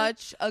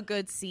such a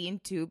good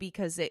scene too,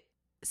 because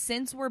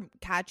since we're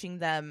catching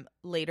them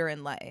later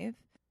in life,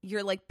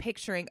 you're like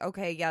picturing,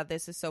 okay, yeah,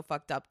 this is so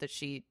fucked up that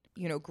she,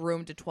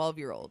 groomed a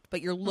 12-year-old,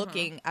 but you're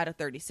looking at a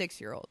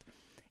 36-year-old.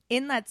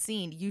 In that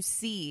scene, you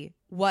see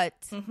what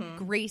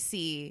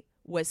Gracie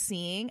was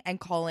seeing and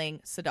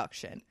calling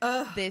seduction.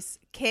 This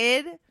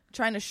kid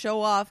trying to show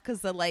off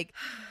because the like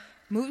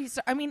movie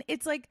star. I mean,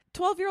 it's like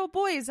 12-year-old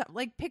boys have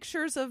like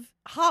pictures of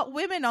hot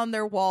women on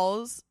their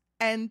walls,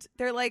 and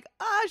they're like,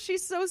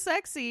 she's so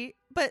sexy,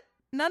 but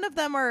none of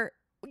them are.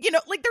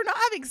 Like they're not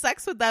having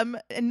sex with them,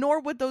 and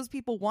nor would those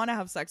people want to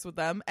have sex with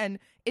them. And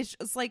it's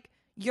just like,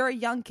 you're a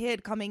young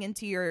kid coming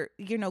into your,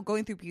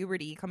 going through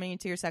puberty, coming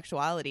into your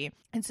sexuality.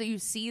 And so you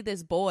see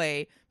this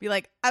boy be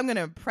like, I'm going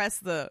to impress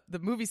the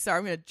movie star.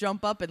 I'm going to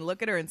jump up and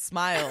look at her and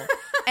smile.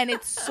 And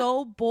it's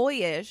so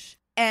boyish.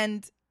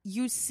 And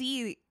you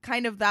see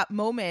kind of that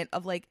moment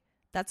of like,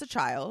 that's a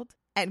child.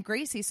 And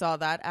Gracie saw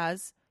that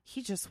as,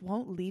 he just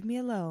won't leave me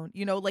alone.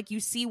 Like you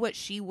see what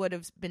she would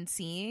have been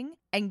seeing.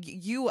 And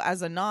you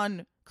as a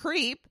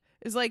non-creep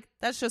is like,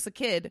 that's just a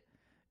kid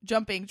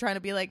jumping, trying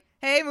to be like,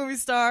 hey, movie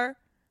star.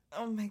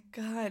 Oh my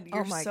God,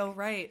 you're so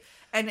right.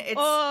 And it's, you're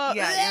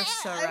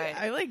so right.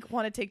 I like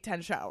want to take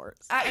 10 showers.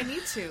 I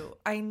need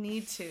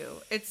to.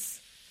 It's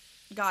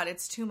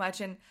too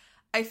much. And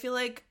I feel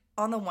like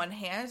on the one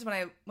hand,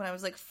 when I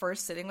was like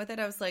first sitting with it,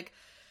 I was like,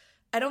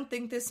 I don't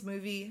think this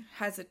movie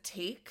has a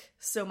take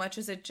so much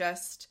as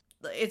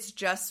it's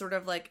just sort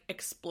of like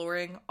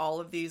exploring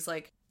all of these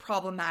like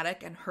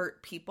problematic and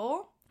hurt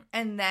people.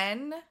 And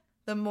then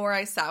the more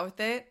I sat with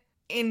it,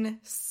 in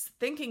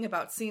thinking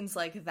about scenes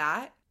like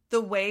that, the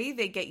way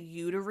they get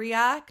you to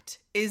react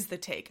is the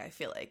take, I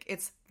feel like.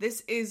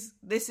 This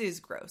is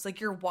gross.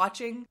 Like, you're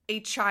watching a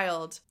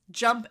child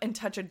jump and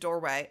touch a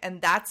doorway,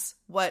 and that's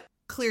what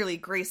clearly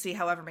Gracie,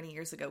 however many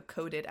years ago,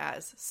 coded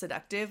as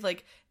seductive.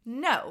 Like,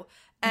 no.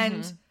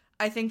 And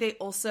I think they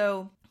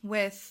also,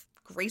 with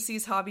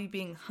Gracie's hobby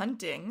being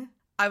hunting,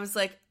 I was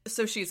like,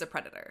 so she's a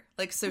predator.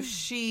 Like, so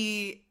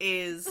she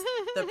is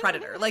the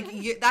predator.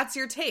 Like, that's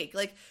your take.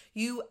 Like,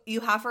 you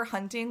have her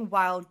hunting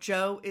while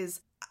Joe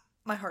is...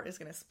 My heart is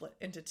going to split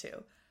into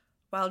two.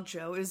 While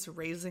Joe is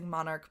raising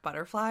monarch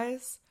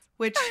butterflies,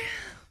 which,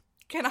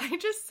 can I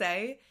just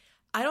say,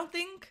 I don't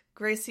think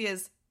Gracie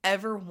has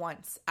ever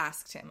once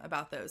asked him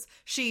about those.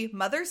 She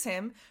mothers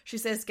him. She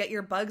says, get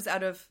your bugs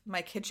out of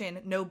my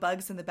kitchen. No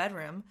bugs in the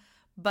bedroom.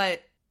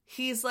 But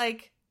he's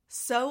like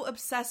so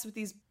obsessed with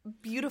these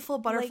beautiful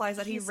butterflies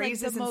that he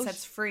raises and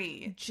sets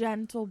free.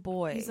 Gentle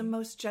boy. He's the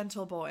most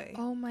gentle boy.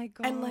 Oh my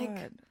God. And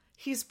like,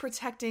 he's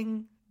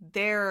protecting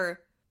their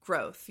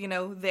growth,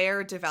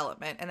 their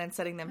development, and then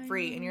setting them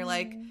free. And you're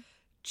like,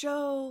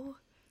 Joe,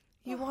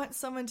 you want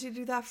someone to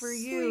do that for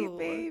you. Sweet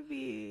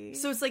baby.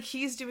 So it's like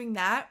he's doing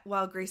that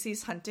while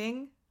Gracie's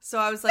hunting. So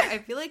I was like, I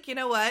feel like, you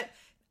know what?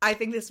 I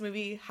think this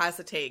movie has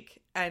a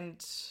take.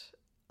 And,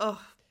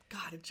 oh,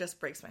 God, it just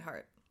breaks my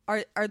heart.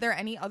 Are there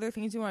any other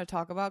things you want to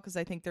talk about? Because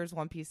I think there's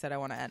one piece that I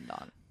want to end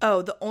on.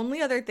 Oh, the only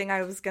other thing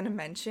I was going to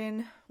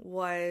mention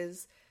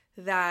was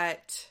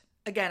that,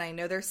 again, I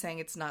know they're saying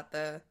it's not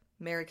the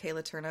Mary Kay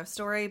Letourneau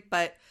story,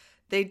 but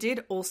they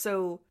did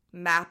also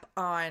map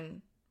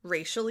on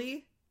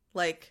racially,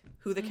 like,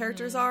 who the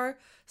characters are.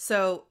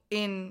 So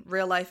in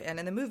real life and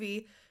in the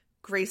movie,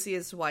 Gracie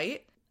is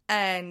white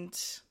and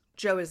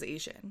Joe is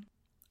Asian.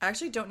 I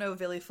actually don't know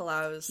Vili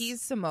Falau's...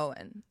 He's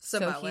Samoan.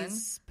 Samoan. So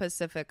he's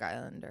Pacific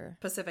Islander.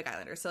 Pacific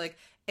Islander. So, like,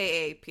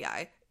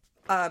 AAPI.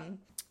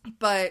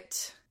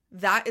 But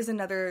that is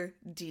another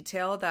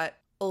detail that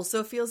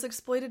also feels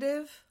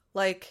exploitative.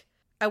 Like,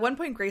 at one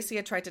point, Gracie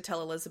had tried to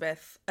tell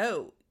Elizabeth,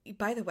 oh,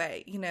 by the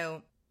way, you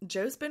know,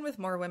 Joe's been with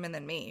more women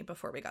than me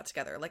before we got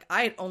together. Like,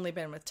 I had only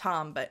been with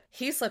Tom, but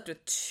he slept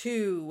with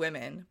 2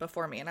 women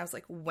before me. And I was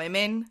like,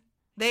 women?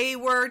 They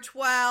were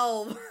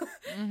 12.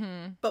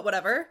 But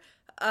whatever.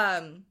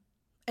 And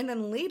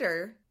then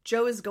later,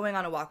 Joe is going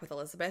on a walk with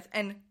Elizabeth,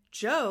 and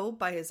Joe,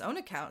 by his own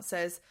account,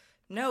 says,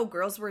 no,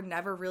 girls were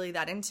never really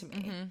that into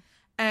me.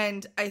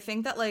 And I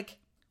think that, like,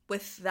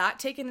 with that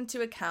taken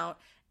into account,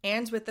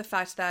 and with the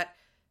fact that,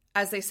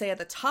 as they say at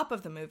the top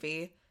of the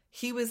movie,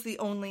 he was the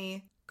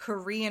only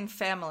Korean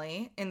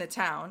family in the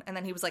town, and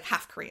then he was, like,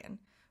 half Korean,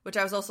 which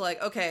I was also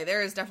like, okay,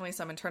 there is definitely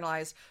some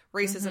internalized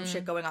racism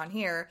shit going on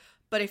here.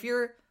 But if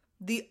you're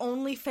the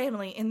only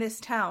family in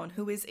this town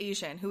who is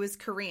Asian, who is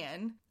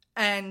Korean,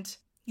 and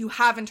you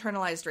have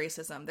internalized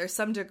racism, there's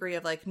some degree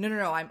of like,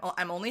 no,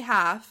 I'm only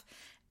half,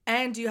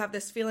 and you have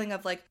this feeling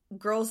of like,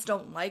 girls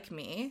don't like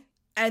me,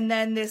 and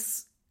then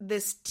this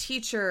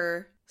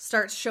teacher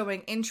starts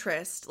showing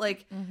interest,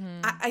 like,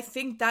 I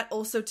think that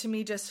also to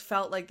me just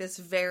felt like this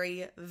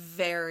very,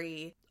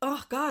 very,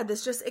 oh god,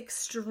 this just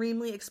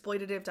extremely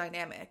exploitative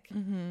dynamic.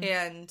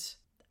 And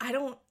I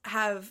don't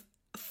have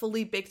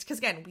fully baked, because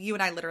again, you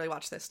and I literally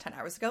watched this 10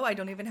 hours ago. I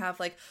don't even have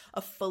like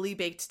a fully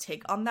baked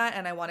take on that,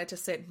 and I wanted to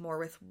sit more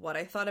with what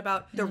I thought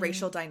about the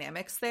racial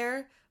dynamics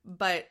there,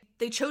 but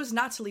they chose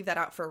not to leave that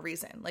out for a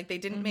reason. Like, they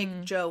didn't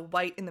make Joe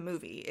white in the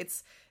movie.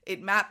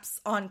 It maps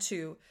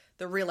onto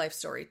the real life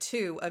story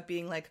too, of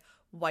being like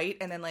white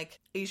and then like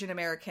Asian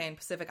American,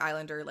 Pacific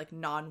Islander, like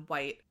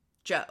non-white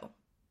Joe.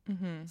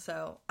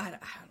 So I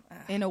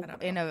don't know.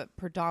 In a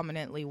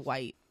predominantly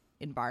white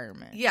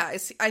environment. Yeah,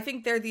 I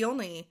think they're the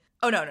only...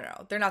 Oh,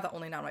 no. They're not the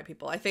only non-white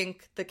people. I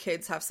think the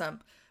kids have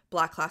some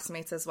black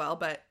classmates as well,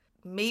 but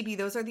maybe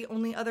those are the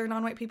only other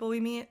non-white people we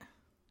meet.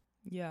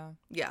 Yeah.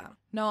 Yeah.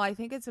 No, I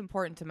think it's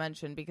important to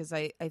mention because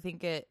I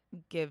think it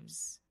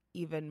gives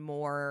even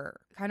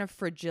more kind of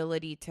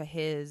fragility to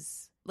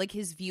his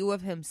view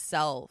of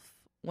himself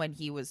when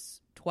he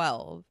was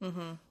 12,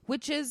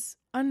 which is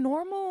a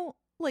normal,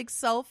 like,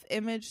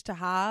 self-image to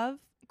have.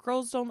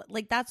 Girls don't,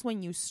 like, that's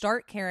when you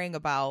start caring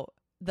about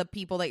the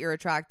people that you're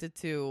attracted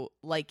to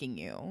liking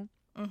you.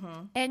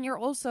 And you're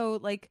also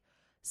like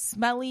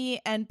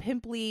smelly and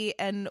pimply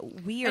and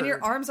weird, and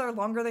your arms are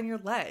longer than your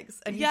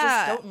legs, and you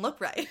just don't look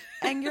right.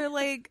 And you're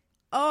like,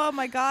 oh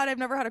my god, I've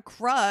never had a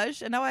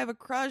crush, and now I have a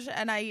crush,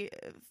 and I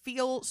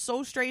feel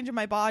so strange in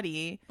my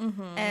body,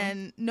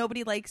 and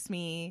nobody likes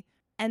me.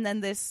 And then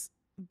this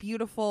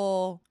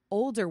beautiful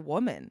older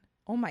woman,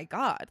 oh my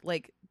god,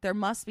 like, there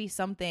must be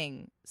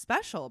something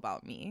special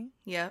about me.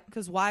 Yeah.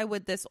 Because why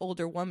would this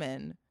older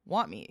woman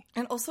want me?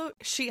 And also,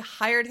 she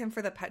hired him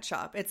for the pet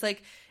shop. It's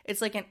like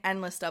an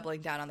endless doubling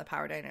down on the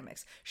power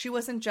dynamics. She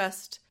wasn't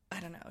just, I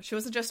don't know, she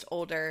wasn't just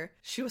older.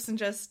 She wasn't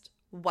just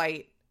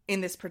white in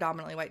this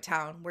predominantly white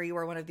town where you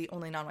were one of the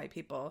only non-white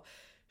people.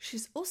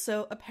 She's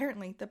also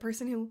apparently the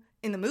person who,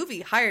 in the movie,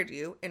 hired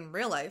you, in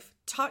real life,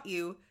 taught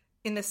you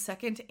in the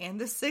 2nd and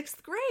the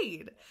 6th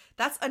grade.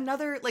 That's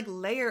another, like,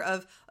 layer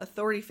of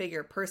authority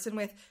figure, person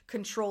with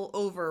control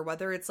over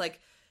whether it's,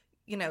 like,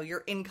 you know,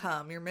 your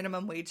income, your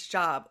minimum wage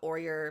job, or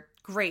your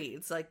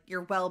grades, like,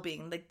 your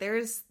well-being. Like,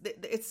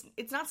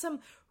 it's not some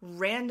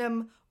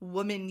random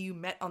woman you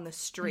met on the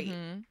street,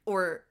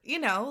 or, you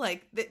know,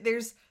 like,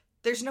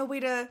 there's no way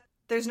to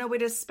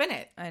spin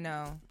it. I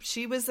know.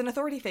 She was an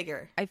authority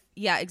figure.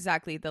 Yeah,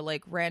 exactly. The,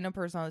 like, random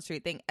person on the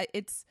street thing.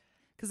 It's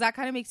because that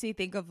kind of makes me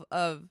think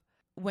of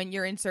when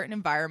you're in certain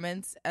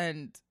environments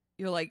and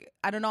you're like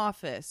at an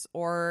office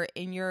or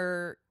in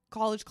your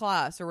college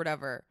class or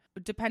whatever,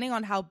 depending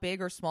on how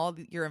big or small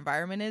your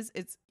environment is,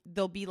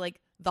 they'll be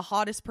like the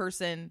hottest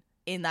person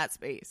in that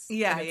space.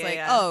 Yeah. And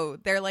it's oh,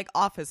 they're like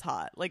office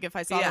hot. Like, if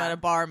I saw them at a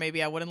bar,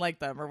 maybe I wouldn't like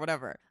them or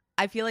whatever.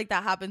 I feel like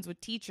that happens with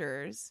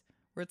teachers,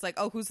 where it's like,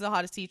 oh, who's the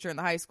hottest teacher in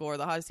the high school or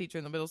the hottest teacher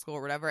in the middle school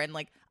or whatever. And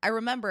like, I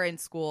remember in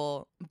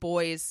school,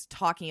 boys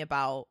talking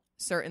about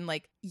certain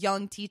like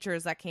young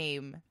teachers that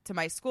came to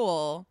my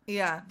school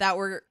that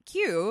were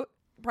cute,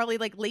 probably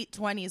like late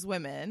 20s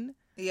women,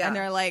 and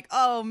they're like,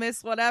 oh,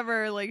 Miss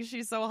whatever, like,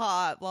 she's so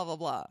hot, blah blah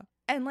blah.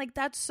 And like,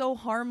 that's so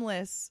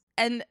harmless.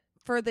 And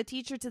for the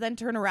teacher to then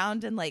turn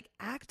around and like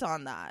act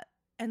on that,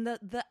 and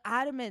the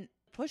adamant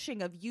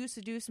pushing of you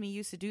seduce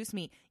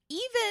me,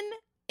 even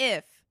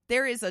if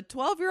there is a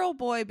 12-year-old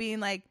boy being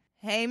like,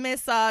 hey,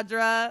 Miss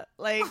Audra,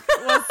 like,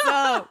 what's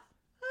up?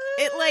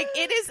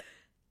 It is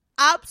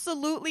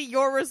absolutely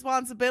your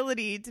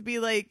responsibility to be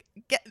like,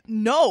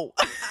 no.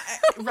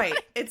 Right.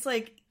 It's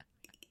like,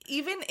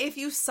 even if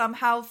you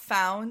somehow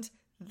found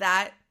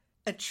that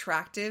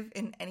attractive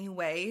in any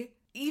way,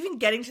 even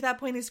getting to that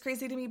point is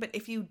crazy to me. But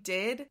if you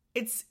did,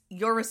 it's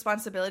your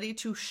responsibility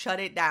to shut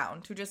it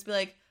down, to just be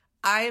like,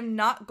 I am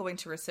not going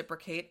to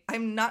reciprocate.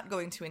 I'm not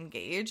going to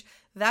engage.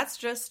 That's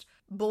just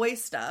boy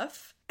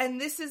stuff.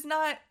 And this is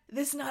not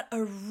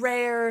a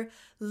rare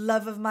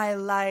love of my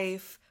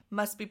life,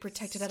 must be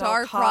protected at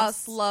all costs.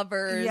 Star-crossed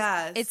lovers.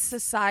 Yes. It's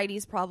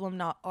society's problem,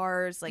 not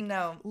ours. Like,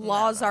 no,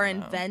 laws are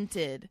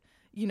invented.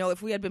 You know,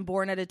 if we had been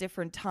born at a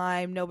different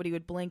time, nobody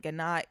would blink an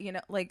eye. You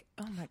know, like,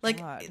 oh my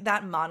God. Like,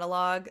 that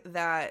monologue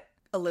that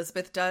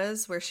Elizabeth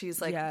does where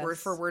she's like, yes, word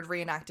for word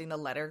reenacting the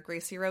letter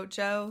Gracie wrote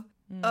Joe.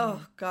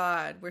 Oh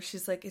God, where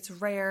she's like, it's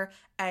rare,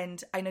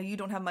 and I know you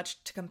don't have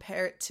much to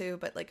compare it to,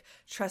 but like,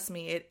 trust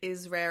me, it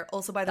is rare.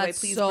 Also, by the way,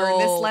 please burn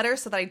this letter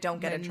so that I don't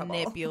get in trouble.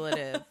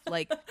 Manipulative.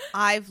 Like,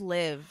 I've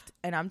lived,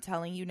 and I'm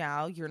telling you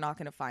now, you're not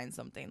going to find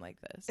something like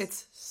this.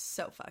 It's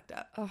so fucked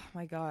up. Oh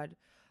my God.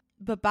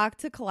 But back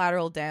to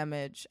Collateral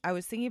Damage. I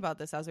was thinking about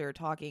this as we were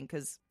talking,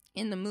 because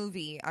in the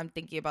movie, I'm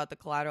thinking about the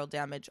collateral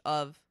damage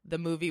of the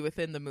movie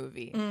within the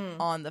movie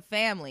on the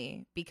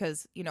family,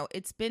 because, you know,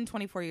 it's been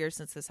 24 years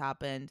since this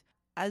happened.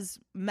 As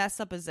messed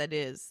up as it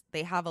is,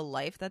 they have a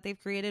life that they've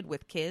created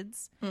with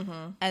kids,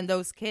 and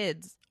those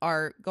kids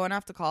are going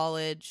off to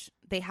college.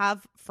 They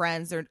have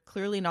friends. They're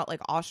clearly not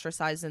like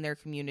ostracized in their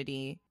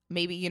community.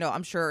 Maybe, you know,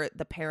 I'm sure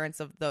the parents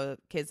of the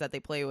kids that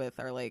they play with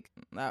are like,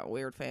 that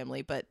weird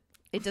family, but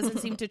it doesn't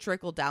seem to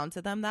trickle down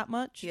to them that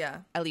much. Yeah.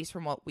 At least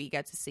from what we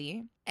get to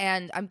see.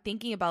 And I'm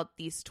thinking about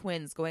these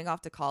twins going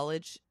off to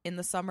college in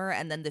the summer,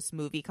 and then this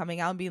movie coming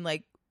out and being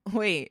like,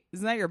 wait,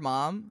 isn't that your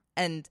mom?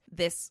 And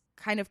this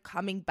kind of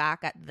coming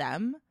back at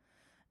them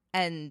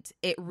and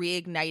it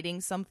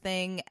reigniting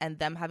something and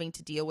them having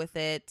to deal with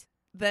it.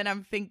 Then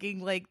I'm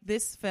thinking, like,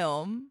 this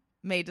film,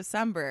 May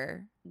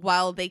December,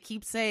 while they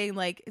keep saying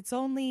like it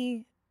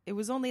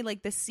was only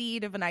like the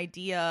seed of an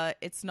idea,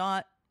 it's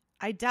not.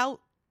 I doubt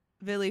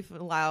Vili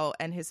Fualaau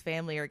and his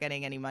family are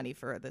getting any money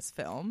for this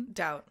film.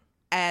 Doubt.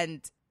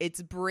 And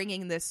it's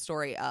bringing this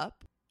story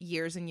up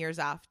years and years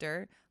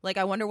after. Like,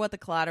 I wonder what the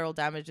collateral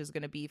damage is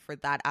going to be for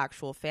that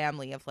actual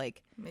family of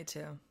like, me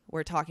too,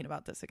 we're talking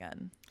about this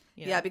again.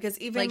 You know? Yeah, because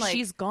even like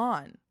she's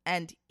gone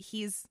and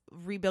he's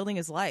rebuilding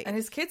his life and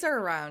his kids are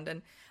around.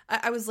 And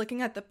I was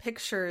looking at the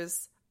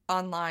pictures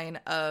online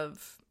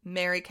of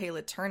Mary Kay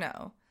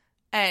Letourneau,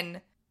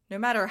 and no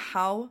matter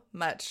how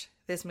much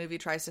this movie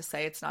tries to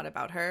say it's not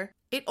about her,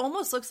 it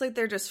almost looks like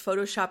they're just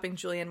photoshopping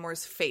Julianne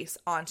Moore's face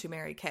onto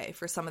Mary Kay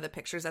for some of the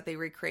pictures that they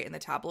recreate in the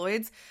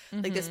tabloids.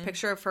 Like this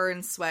picture of her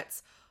in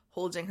sweats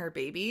holding her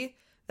baby,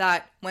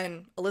 that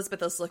when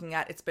Elizabeth is looking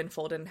at, it's been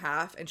folded in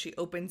half, and she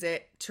opens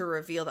it to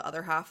reveal the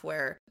other half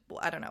where,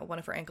 well, I don't know, one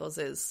of her ankles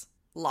is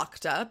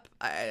locked up.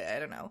 I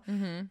don't know.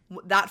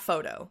 That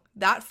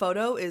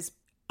photo is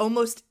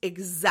almost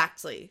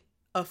exactly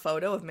a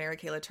photo of Mary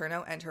Kay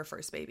Letourneau and her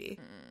first baby.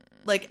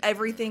 Like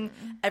everything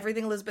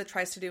Elizabeth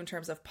tries to do in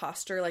terms of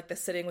posture, like the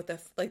sitting with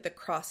the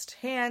crossed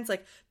hands,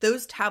 like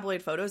those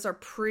tabloid photos are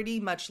pretty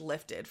much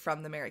lifted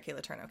from the Mary Kay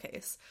Letourneau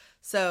case.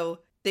 So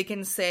they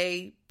can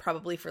say,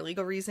 probably for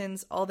legal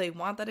reasons, all they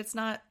want that it's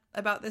not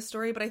about this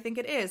story, but I think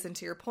it is. And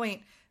to your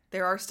point,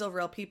 there are still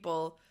real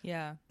people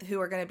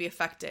who are going to be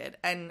affected.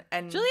 And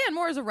Julianne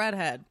Moore is a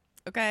redhead.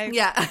 Okay.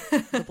 Yeah.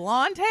 The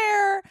blonde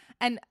hair.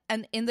 And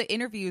in the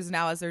interviews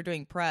now, as they're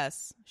doing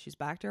press, she's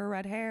back to her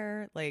red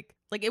hair. Like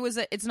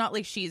it's not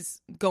like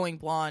she's going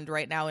blonde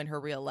right now in her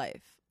real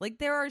life. Like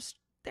there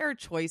are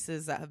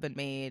choices that have been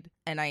made,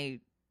 and I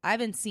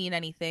haven't seen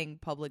anything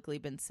publicly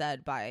been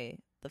said by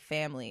the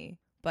family,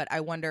 but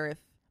I wonder if,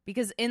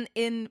 because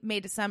in May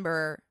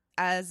December,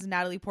 as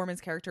Natalie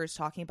Portman's character is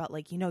talking about,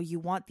 like, you know, you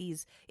want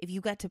these, if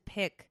you get to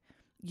pick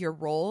your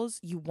roles,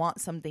 you want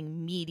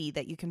something meaty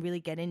that you can really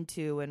get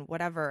into and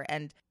whatever,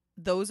 and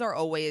those are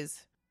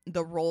always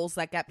the roles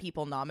that get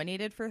people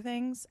nominated for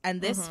things.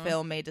 And this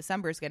film, May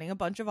December, is getting a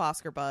bunch of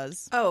Oscar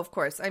buzz. Oh, of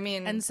course. I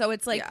mean, and so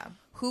it's like,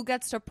 who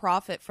gets to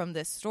profit from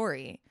this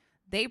story?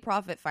 They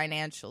profit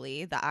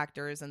financially, the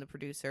actors and the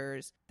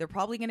producers. They're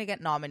probably going to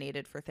get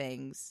nominated for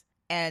things,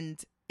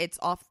 and it's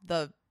off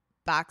the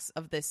backs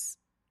of this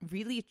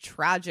really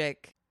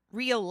tragic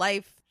real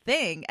life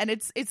thing. And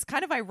it's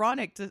kind of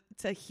ironic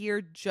to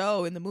hear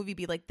Joe in the movie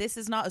be like, this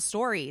is not a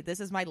story, this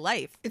is my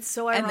life. It's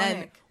so ironic.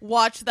 And then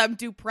watch them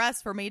do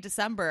press for May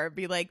December and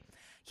be like,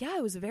 yeah,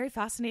 it was a very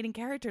fascinating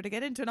character to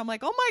get into. And I'm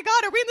like, oh my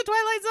God, are we in the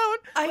Twilight Zone?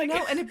 I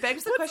know. And it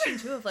begs the question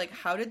too of like,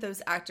 how did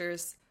those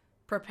actors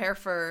prepare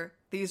for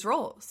these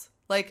roles?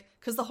 Like,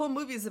 because the whole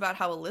movie is about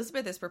how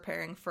Elizabeth is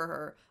preparing for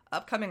her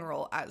upcoming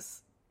role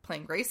as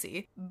playing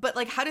Gracie, but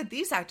like, how did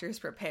these actors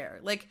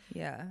prepare? Like,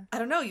 I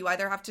don't know, you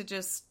either have to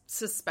just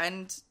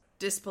suspend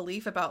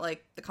disbelief about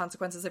like the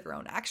consequences of your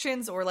own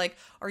actions, or like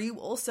are you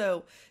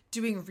also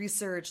doing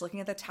research,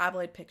 looking at the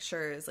tabloid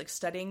pictures, like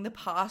studying the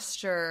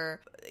posture,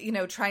 you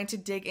know, trying to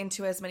dig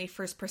into as many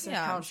first person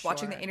accounts,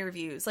 watching the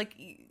interviews. Like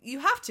you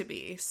have to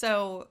be.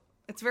 So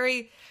it's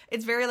very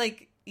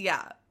like,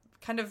 yeah,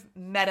 kind of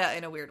meta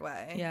in a weird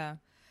way. Yeah.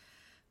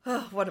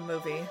 Oh, what a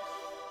movie.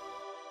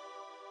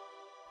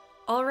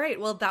 All right,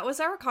 well, that was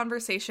our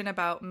conversation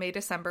about May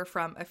December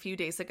from a few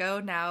days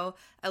ago. Now,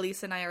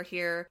 Elise and I are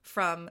here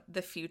from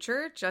the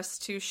future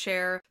just to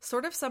share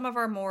sort of some of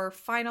our more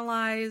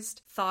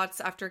finalized thoughts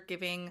after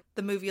giving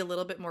the movie a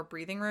little bit more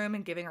breathing room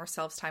and giving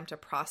ourselves time to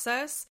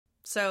process.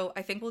 So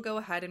I think we'll go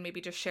ahead and maybe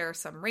just share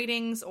some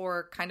ratings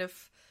or kind of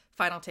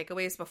final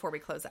takeaways before we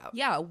close out.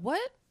 Yeah,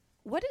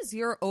 what is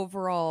your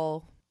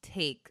overall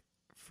take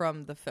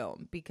from the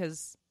film?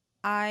 Because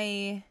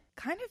I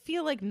kind of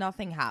feel like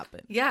nothing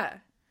happened. Yeah.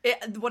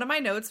 One of my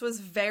notes was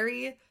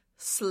very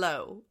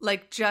slow.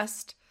 Like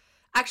just,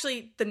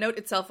 actually the note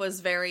itself was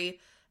very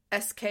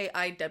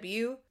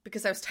SKIW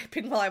because I was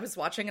typing while I was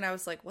watching and I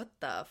was like, what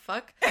the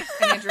fuck?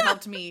 And Andrew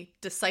helped me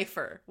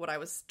decipher what I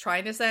was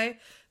trying to say.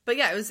 But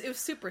yeah, it was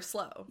super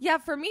slow. Yeah,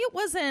 for me it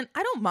wasn't,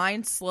 I don't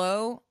mind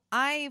slow.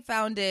 I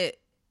found it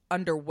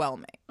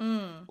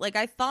underwhelming. Like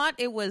I thought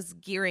it was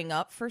gearing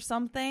up for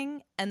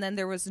something and then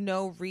there was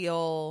no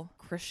real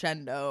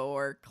crescendo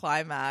or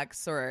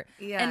climax or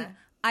and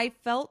I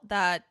felt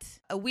that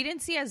we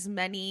didn't see as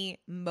many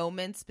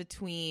moments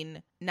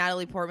between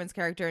Natalie Portman's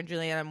character and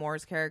Julianne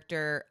Moore's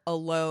character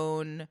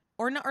alone,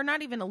 or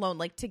not even alone,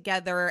 like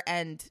together,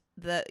 and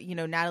the, you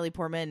know, Natalie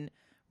Portman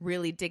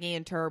really digging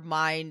into her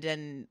mind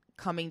and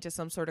coming to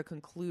some sort of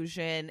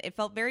conclusion. It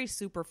felt very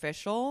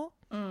superficial.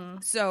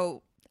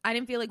 So I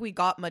didn't feel like we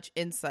got much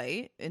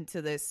insight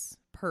into this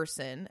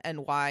person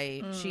and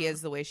why she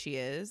is the way she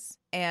is.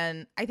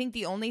 And I think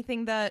the only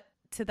thing that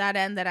to that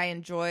end that I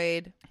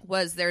enjoyed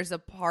was there's a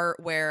part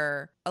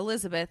where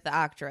Elizabeth, the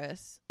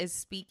actress, is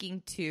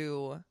speaking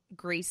to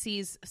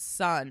Gracie's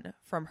son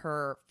from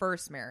her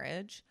first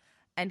marriage,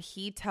 and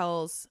he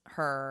tells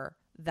her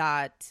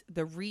that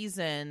the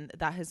reason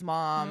that his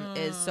mom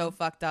is so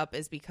fucked up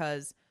is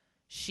because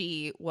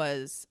she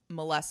was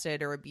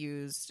molested or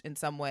abused in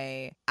some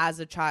way as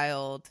a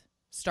child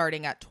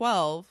starting at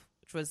 12,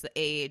 which was the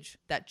age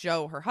that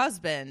Joe, her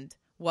husband,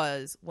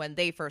 was when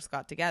they first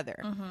got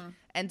together.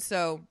 And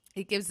so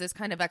it gives this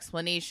kind of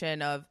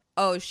explanation of,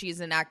 oh, she's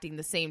enacting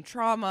the same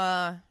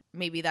trauma.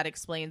 Maybe that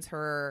explains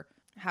her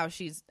how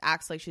she's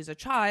acts like she's a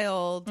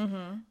child.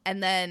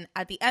 And then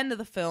at the end of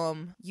the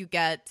film, you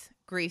get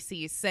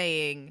Gracie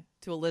saying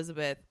to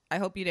Elizabeth, I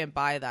hope you didn't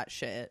buy that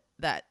shit,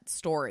 that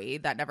story,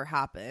 that never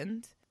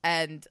happened.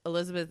 And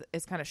Elizabeth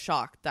is kind of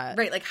shocked that...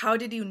 Right, like, how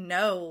did you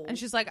know? And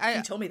she's like,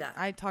 you told me that.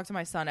 I talk to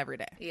my son every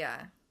day. Yeah.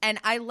 And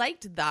I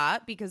liked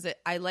that because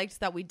I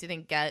liked that we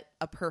didn't get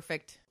a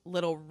perfect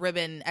little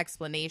ribbon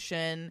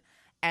explanation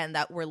and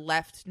that we're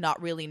left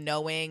not really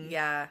knowing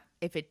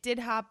if it did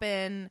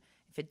happen,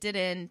 if it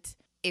didn't,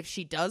 if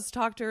she does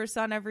talk to her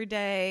son every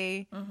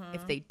day,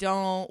 if they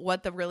don't,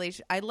 what the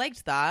relation... I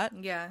liked that.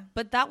 Yeah.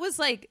 But that was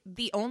like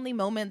the only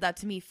moment that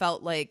to me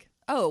felt like,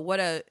 oh, what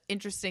a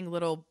interesting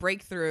little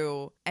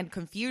breakthrough and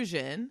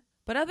confusion.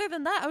 But other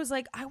than that, I was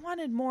like, I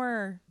wanted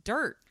more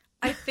dirt.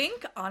 I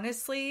think,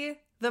 honestly,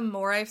 the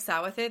more I've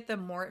sat with it, the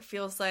more it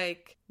feels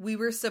like we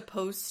were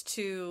supposed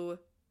to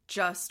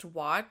just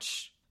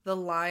watch the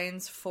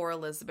lines for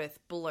Elizabeth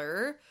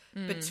blur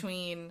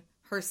between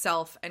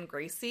herself and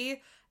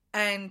Gracie.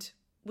 And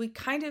we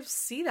kind of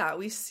see that.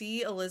 We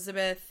see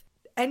Elizabeth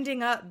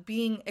ending up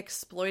being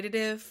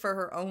exploitative for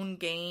her own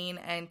gain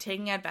and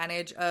taking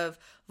advantage of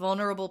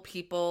vulnerable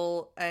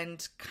people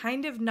and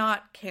kind of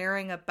not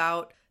caring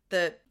about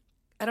the,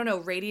 I don't know,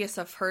 radius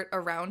of hurt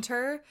around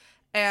her.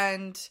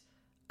 And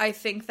I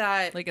think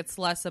that... like, it's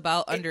less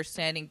about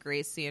understanding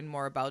Gracie and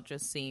more about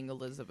just seeing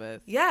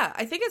Elizabeth. Yeah,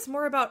 I think it's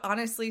more about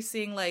honestly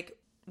seeing, like,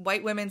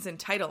 white women's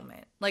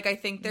entitlement. Like, I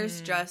think there's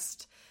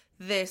just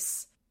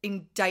this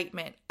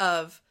indictment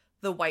of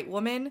the white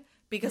woman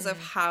because of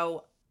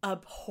how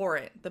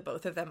abhorrent the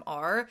both of them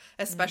are,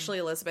 especially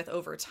Elizabeth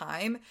over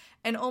time,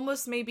 and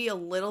almost maybe a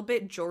little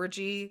bit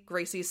Georgie,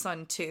 Gracie's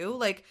son too.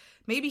 Like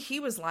maybe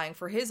he was lying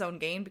for his own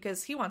gain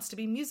because he wants to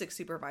be music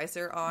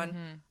supervisor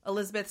on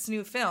Elizabeth's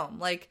new film.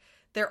 Like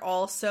they're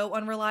all so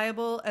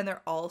unreliable and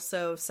they're all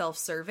so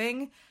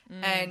self-serving.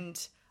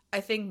 And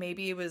I think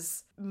maybe it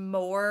was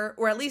more,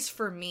 or at least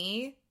for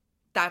me,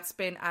 that's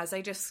been, as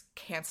I just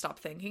can't stop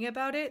thinking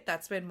about it,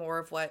 that's been more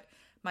of what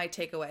my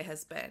takeaway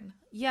has been.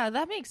 Yeah,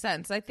 that makes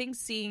sense. I think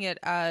seeing it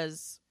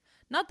as,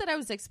 not that I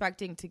was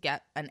expecting to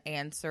get an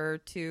answer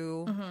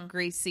to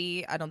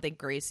Gracie. I don't think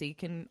Gracie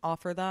can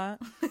offer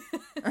that.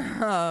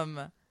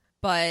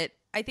 But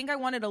I think I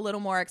wanted a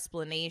little more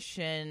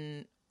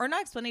explanation, or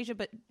not explanation,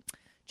 but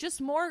just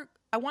more,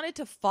 I wanted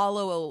to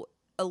follow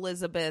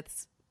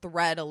Elizabeth's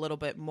thread a little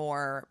bit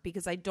more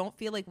because I don't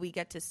feel like we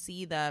get to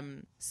see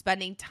them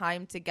spending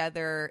time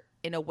together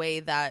in a way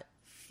that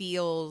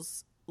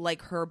feels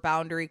like her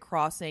boundary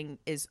crossing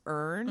is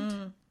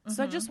earned.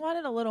 So I just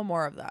wanted a little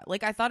more of that.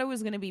 Like, I thought it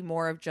was going to be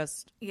more of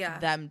just Yeah.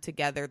 them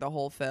together the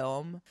whole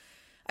film.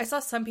 I saw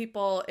some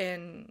people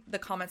in the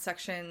comment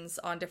sections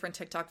on different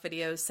TikTok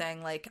videos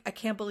saying, like, I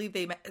can't believe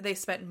they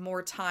spent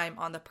more time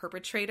on the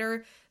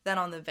perpetrator than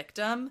on the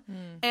victim.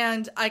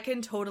 And I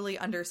can totally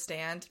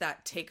understand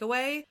that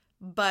takeaway.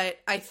 But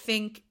I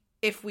think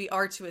if we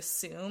are to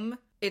assume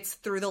it's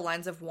through the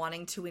lens of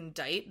wanting to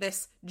indict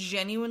this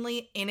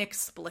genuinely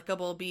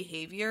inexplicable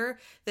behavior,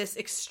 this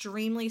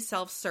extremely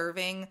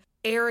self-serving,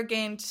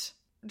 arrogant,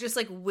 just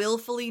like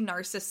willfully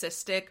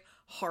narcissistic,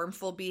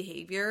 harmful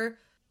behavior,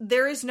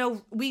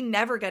 we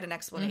never get an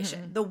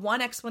explanation. The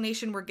one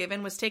explanation we're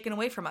given was taken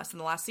away from us in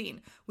the last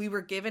scene. We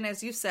were given,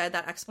 as you said,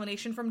 that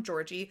explanation from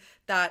Georgie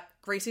that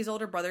Gracie's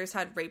older brothers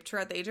had raped her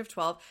at the age of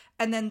 12,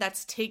 and then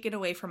that's taken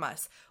away from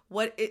us.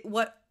 What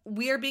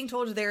we are being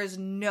told, there is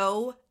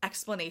no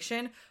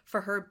explanation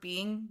for her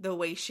being the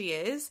way she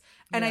is.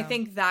 And I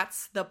think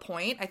that's the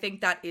point. I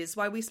think that is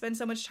why we spend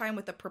so much time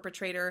with the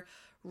perpetrator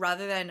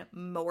rather than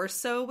more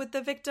so with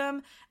the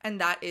victim.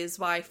 And that is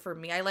why, for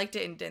me, I liked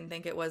it and didn't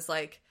think it was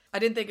like, I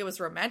didn't think it was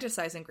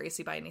romanticizing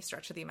Gracie by any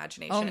stretch of the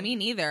imagination. Oh, me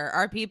neither.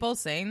 Are people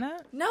saying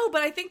that? No,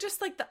 but I think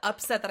just like the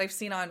upset that I've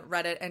seen on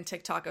Reddit and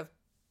TikTok of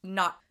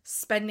not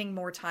spending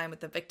more time with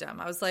the victim.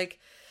 I was like,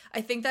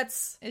 I think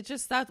that's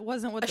that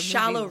wasn't what a the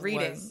shallow movie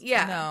reading. was.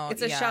 Yeah, No,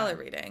 it's a shallow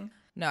reading.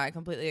 No, I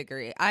completely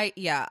agree.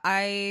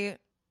 I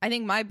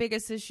think my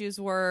biggest issues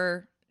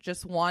were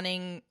just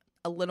wanting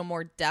a little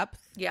more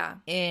depth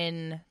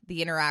in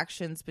the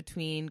interactions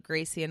between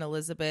Gracie and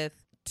Elizabeth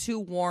to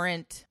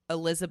warrant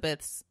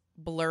Elizabeth's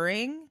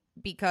blurring,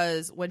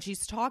 because when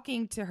she's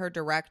talking to her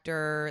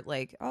director,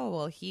 like, oh,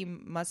 well, he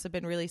must have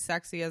been really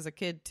sexy as a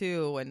kid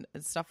too, and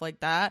stuff like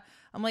that,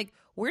 I'm like,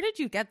 where did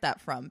you get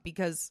that from?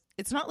 Because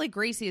it's not like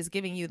Gracie is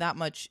giving you that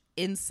much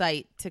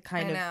insight to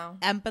kind of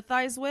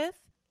empathize with.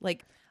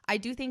 Like, I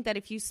do think that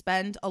if you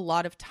spend a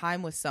lot of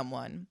time with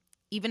someone,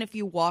 even if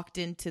you walked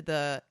into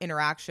the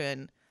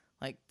interaction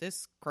like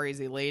this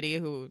crazy lady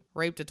who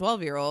raped a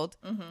 12-year-old,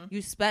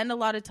 you spend a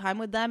lot of time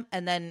with them,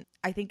 and then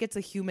I think it's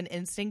a human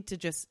instinct to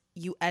just,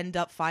 you end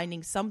up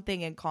finding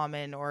something in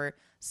common or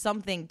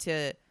something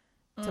to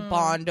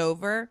bond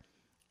over.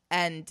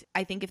 And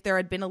I think if there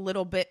had been a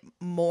little bit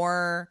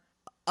more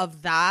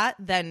of that,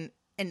 then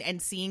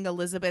and seeing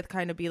Elizabeth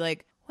kind of be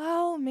like,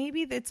 well,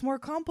 maybe it's more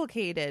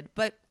complicated,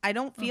 but I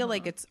don't feel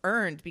like it's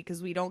earned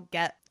because we don't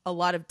get a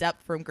lot of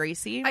depth from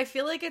Gracie. I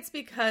feel like it's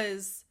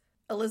because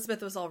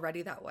Elizabeth was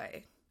already that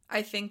way.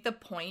 I think the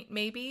point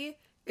maybe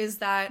is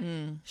that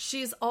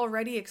she's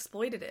already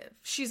exploitative.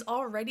 She's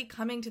already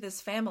coming to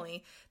this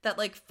family that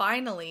like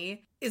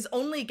finally is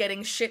only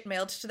getting shit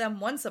mailed to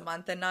them once a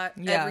month and not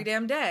every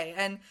damn day.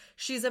 And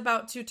she's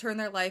about to turn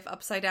their life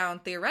upside down,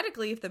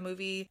 theoretically, if the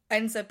movie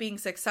ends up being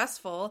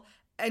successful.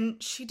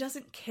 And she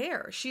doesn't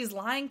care. She's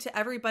lying to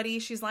everybody.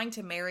 She's lying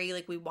to Mary.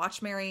 Like, we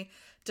watch Mary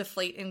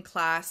deflate in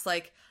class.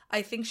 Like,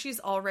 I think she's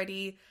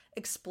already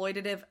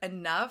exploitative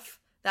enough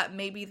that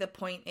maybe the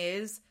point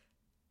is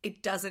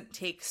it doesn't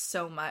take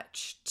so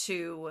much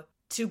to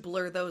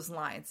blur those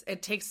lines.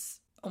 It takes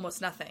almost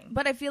nothing.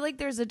 But I feel like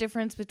there's a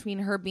difference between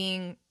her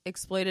being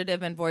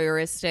exploitative and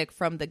voyeuristic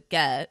from the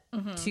get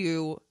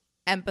to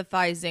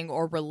empathizing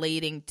or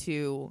relating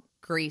to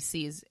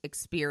Gracie's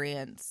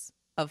experience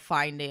of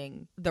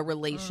finding the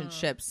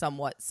relationship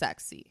somewhat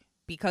sexy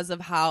because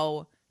of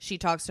how she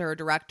talks to her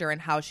director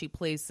and how she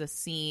plays the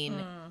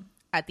scene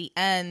at the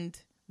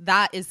end.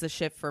 That is the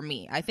shift for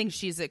me. I think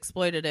she's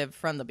exploitative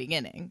from the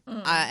beginning,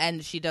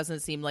 and she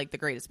doesn't seem like the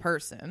greatest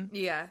person.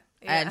 Yeah.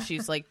 And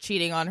she's like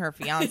cheating on her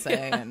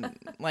fiance and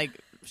like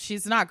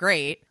she's not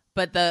great.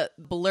 But the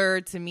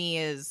blur to me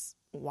is,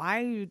 why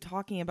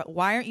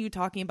aren't you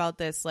talking about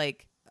this?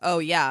 Like, oh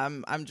yeah,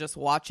 I'm just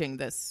watching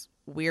this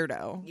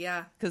weirdo.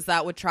 Yeah. Because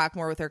that would track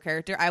more with her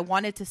character. I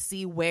wanted to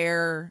see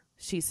where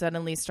she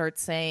suddenly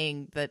starts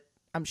saying that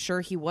I'm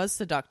sure he was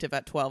seductive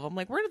at 12. I'm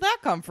like, where did that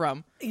come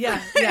from?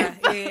 Yeah.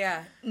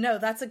 No,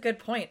 that's a good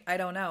point. I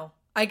don't know.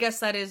 I guess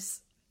that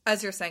is,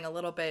 as you're saying, a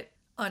little bit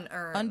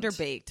unearned.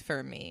 Underbaked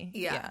for me.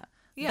 Yeah.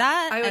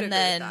 That, I would and agree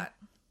then with that.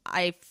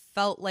 I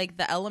felt like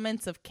the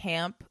elements of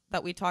camp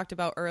that we talked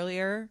about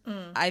earlier,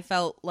 I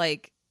felt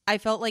like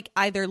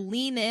either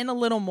lean in a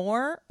little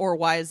more or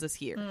why is this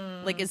here?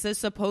 Like, is this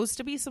supposed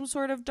to be some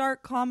sort of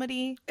dark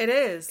comedy? It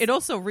is. It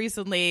also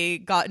recently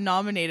got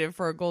nominated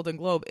for a Golden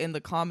Globe in the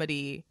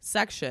comedy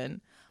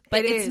section,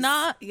 but it's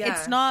not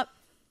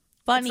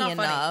funny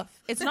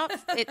enough. It's not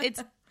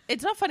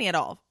it's not funny at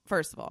all.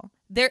 First of all,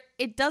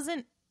 it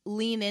doesn't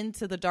lean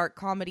into the dark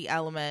comedy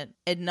element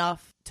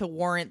enough to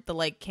warrant the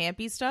like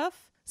campy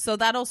stuff. So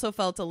that also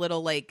felt a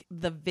little like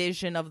the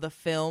vision of the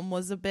film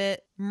was a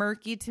bit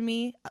murky to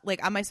me.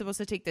 Like, am I supposed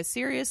to take this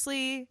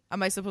seriously?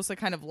 Am I supposed to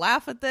kind of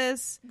laugh at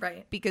this?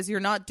 Right. Because you're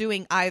not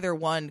doing either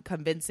one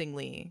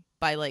convincingly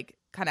by like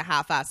kind of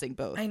half-assing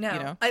both. I know. You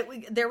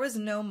know? There was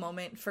no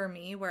moment for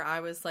me where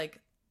I was like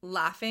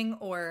laughing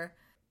or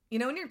you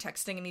know when you're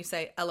texting and you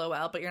say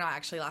LOL, but you're not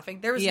actually laughing?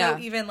 There was Yeah. no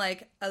even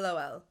like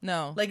LOL.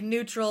 No. Like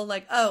neutral,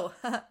 like, oh,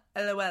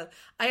 LOL.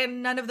 I had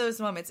none of those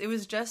moments. It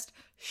was just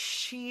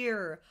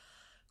sheer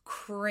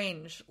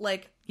cringe,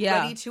 like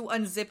Yeah. ready to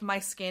unzip my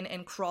skin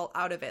and crawl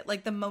out of it.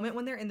 Like the moment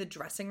when they're in the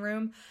dressing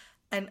room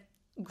and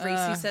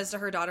Gracie says to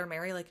her daughter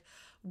Mary, like,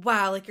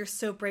 wow, like you're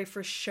so brave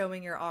for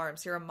showing your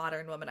arms. You're a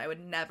modern woman. I would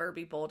never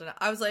be bold enough.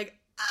 I was like,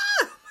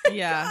 oh my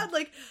God.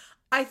 Like,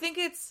 I think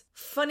it's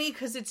funny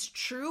because it's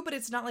true, but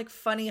it's not like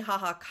funny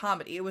haha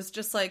comedy. It was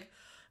just like,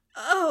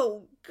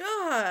 oh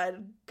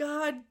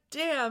God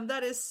damn,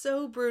 that is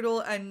so brutal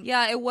and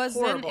it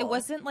wasn't horrible. It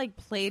wasn't like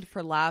played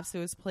for laughs. It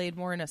was played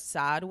more in a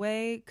sad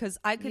way, because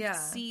I could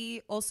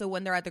see also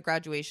when they're at the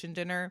graduation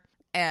dinner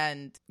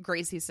and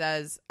Gracie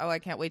says, oh, I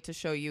can't wait to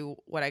show you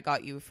what I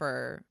got you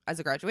for as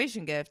a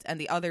graduation gift, and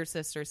the other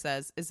sister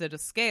says, is it a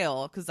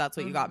scale, because that's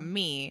what you got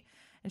me.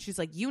 And she's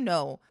like, you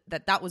know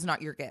that was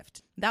not your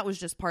gift. That was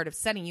just part of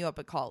setting you up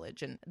at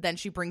college. And then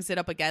she brings it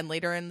up again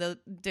later in the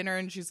dinner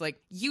and she's like,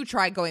 you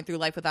try going through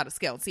life without a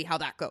scale and see how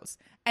that goes.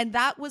 And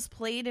that was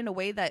played in a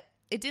way that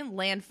it didn't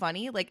land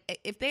funny. Like,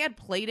 if they had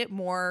played it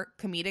more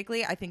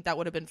comedically, I think that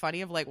would have been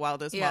funny, of like, wow,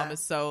 this mom is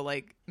so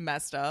like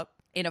messed up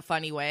in a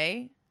funny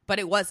way. But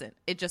it wasn't.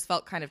 It just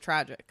felt kind of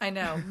tragic. I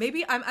know.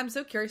 Maybe I'm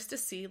so curious to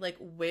see like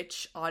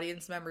which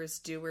audience members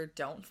do or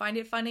don't find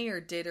it funny,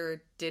 or did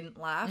or didn't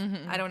laugh.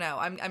 I don't know.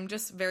 I'm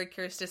just very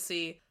curious to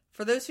see.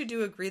 For those who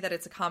do agree that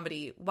it's a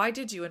comedy, why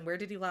did you and where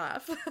did you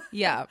laugh?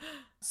 Yeah.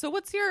 So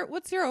what's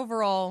your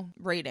overall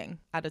rating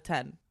out of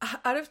 10?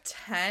 Out of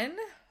 10?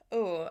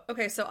 Oh,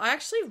 okay. So I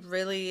actually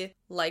really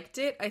liked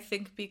it. I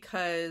think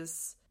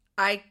because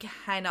I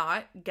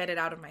cannot get it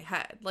out of my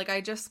head. Like, I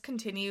just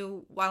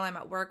continue while I'm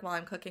at work, while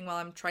I'm cooking, while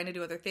I'm trying to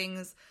do other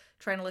things,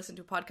 trying to listen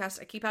to a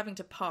podcast. I keep having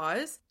to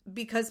pause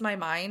because my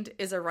mind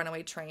is a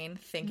runaway train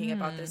thinking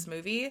about this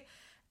movie.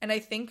 And I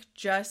think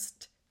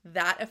just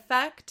that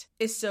effect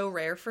is so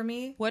rare for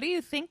me. What are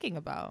you thinking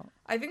about?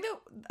 I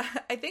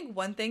think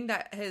one thing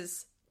that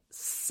has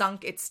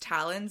sunk its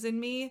talons in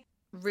me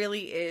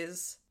really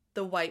is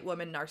the white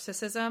woman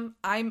narcissism.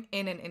 I'm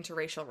in an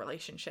interracial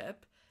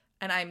relationship.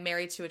 And I'm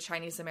married to a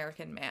Chinese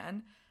American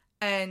man.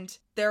 And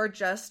there are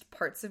just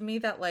parts of me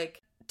that,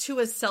 like, to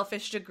a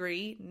selfish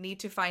degree,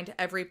 need to find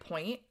every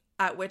point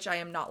at which I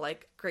am not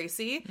like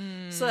Gracie.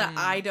 So that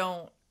I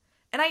don't.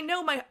 And I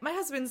know my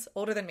husband's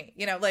older than me.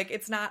 You know,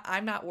 like,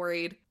 I'm not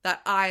worried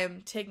that I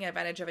am taking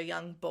advantage of a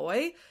young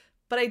boy.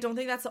 But I don't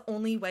think that's the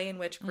only way in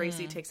which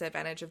Gracie takes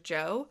advantage of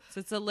Joe. So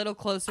it's a little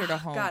closer to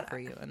home for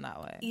you in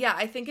that way. Yeah,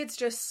 I think it's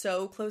just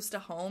so close to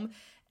home.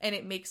 And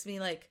it makes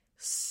me, like,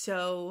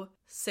 so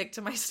sick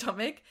to my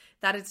stomach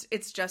that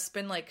it's just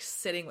been like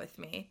sitting with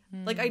me.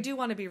 Like, I do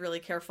want to be really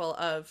careful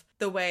of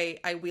the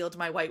way I wield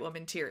my white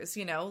woman tears,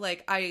 you know?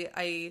 Like,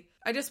 I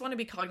just want to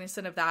be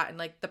cognizant of that and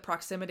like the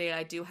proximity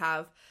I do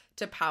have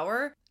to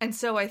power. And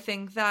so I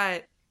think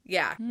that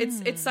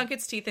it's sunk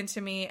its teeth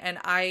into me, and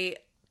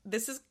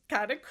this is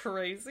kind of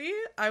crazy.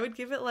 I would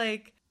give it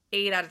like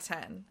 8 out of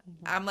 10.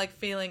 I'm like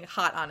feeling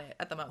hot on it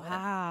at the moment.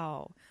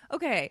 Wow.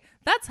 Okay,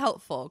 that's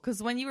helpful,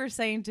 because when you were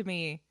saying to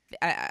me,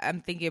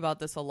 I'm thinking about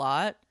this a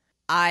lot,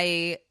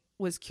 I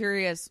was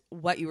curious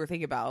what you were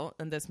thinking about,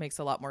 and this makes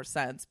a lot more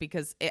sense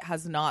because it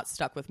has not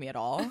stuck with me at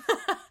all.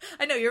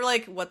 I know, you're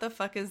like, what the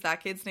fuck is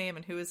that kid's name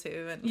and who is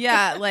who? And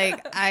yeah,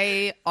 like,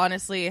 I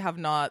honestly have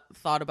not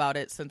thought about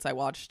it since I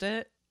watched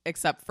it,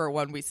 except for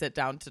when we sit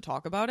down to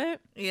talk about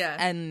it. Yeah.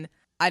 And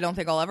I don't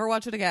think I'll ever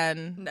watch it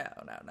again.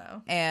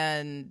 No.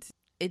 And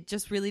it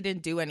just really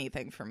didn't do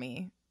anything for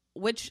me,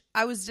 which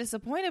I was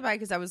disappointed by,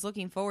 because I was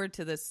looking forward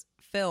to this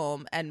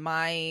film, and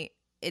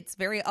it's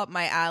very up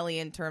my alley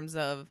in terms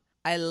of,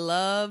 I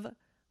love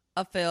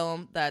a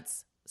film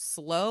that's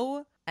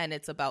slow and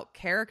it's about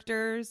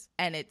characters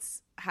and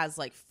has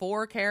like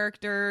 4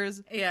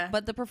 characters. Yeah.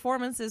 But the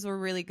performances were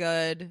really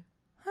good.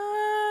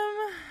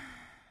 I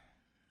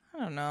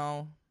don't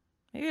know.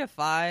 Maybe a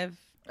 5.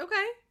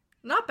 Okay.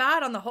 Not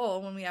bad on the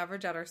whole when we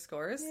average out our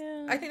scores.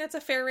 Yeah. I think that's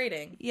a fair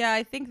rating. Yeah,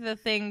 I think the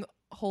thing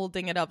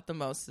holding it up the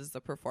most is the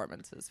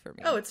performances for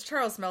me. Oh, it's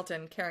Charles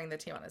Melton carrying the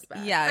team on his back.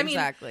 Yeah,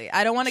 exactly.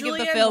 I don't want to give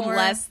the Julianne film Moore-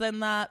 less than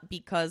that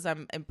because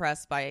I'm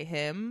impressed by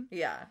him.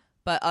 Yeah.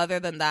 But other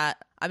than that,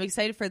 I'm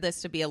excited for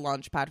this to be a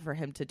launch pad for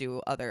him to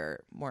do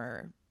other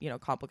more,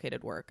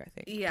 complicated work, I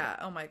think. Yeah.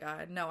 Oh my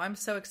God. No, I'm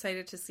so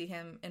excited to see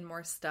him in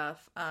more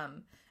stuff.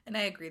 And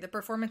I agree. The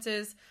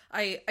performances,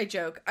 I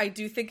joke, I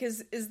do think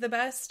is the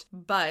best,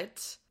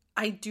 but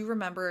I do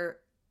remember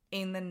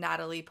in the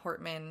Natalie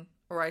Portman,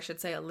 or I should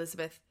say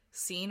Elizabeth,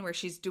 scene where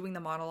she's doing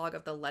the monologue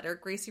of the letter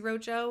Gracie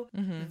wrote Joe,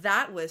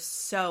 that was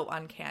so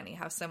uncanny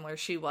how similar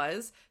she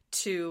was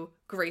to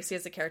Gracie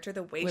as a character,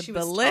 the way With she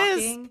was the Liz.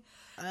 talking.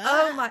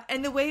 Oh my,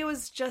 and the way it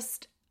was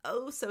just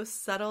so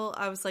subtle.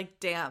 I was like,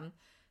 damn,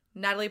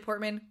 Natalie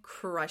Portman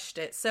crushed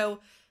it. So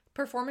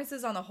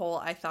performances on the whole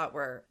I thought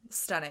were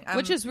stunning.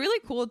 Which is really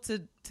cool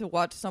to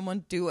watch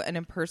someone do an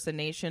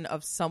impersonation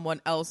of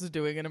someone else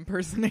doing an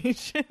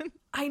impersonation.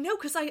 I know,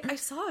 because I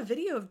saw a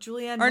video of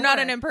Julianne Or not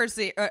Moore. an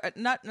impersonation,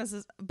 not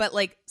necessarily, but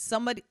like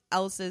somebody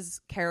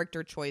else's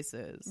character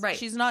choices. Right.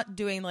 She's not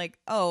doing like,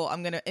 oh,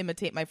 I'm going to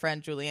imitate my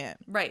friend Julianne.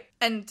 Right.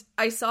 And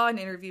I saw an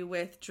interview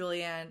with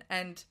Julianne,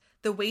 and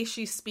the way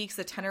she speaks,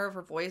 the tenor of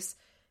her voice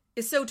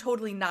is so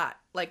totally not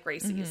like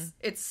Gracie's.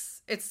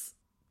 It's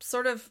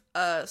sort of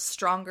a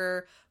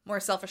stronger,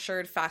 more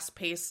self-assured,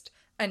 fast-paced,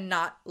 and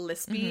not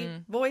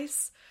lispy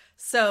voice.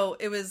 So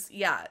it was,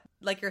 yeah,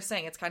 like you're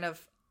saying, it's kind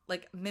of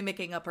like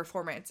mimicking a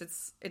performance.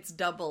 It's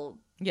double.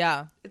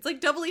 Yeah. It's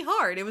like doubly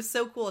hard. It was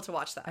so cool to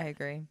watch that. I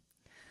agree.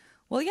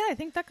 Well, yeah, I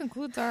think that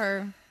concludes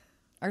our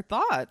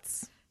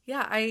thoughts.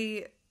 Yeah,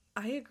 I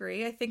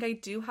agree. I think I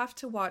do have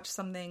to watch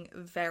something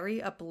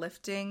very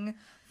uplifting.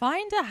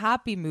 Find a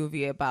happy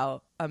movie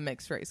about a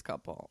mixed race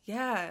couple.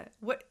 Yeah.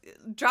 What?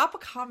 Drop a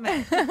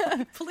comment,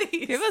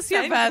 please. Give us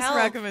your Send best help.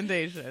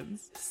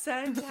 recommendations.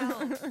 Send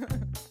help.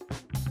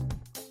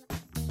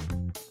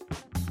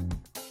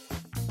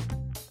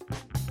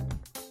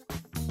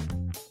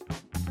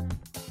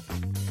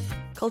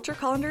 Culture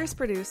Colander is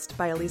produced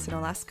by Elisa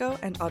Nolasco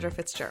and Audra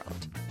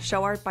Fitzgerald.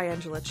 Show art by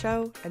Angela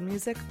Cho and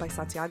music by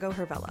Santiago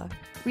Hervella.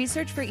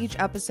 Research for each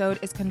episode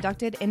is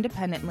conducted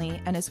independently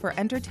and is for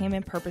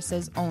entertainment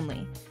purposes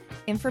only.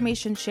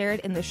 Information shared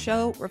in the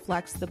show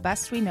reflects the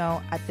best we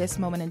know at this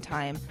moment in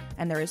time,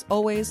 and there is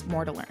always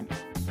more to learn.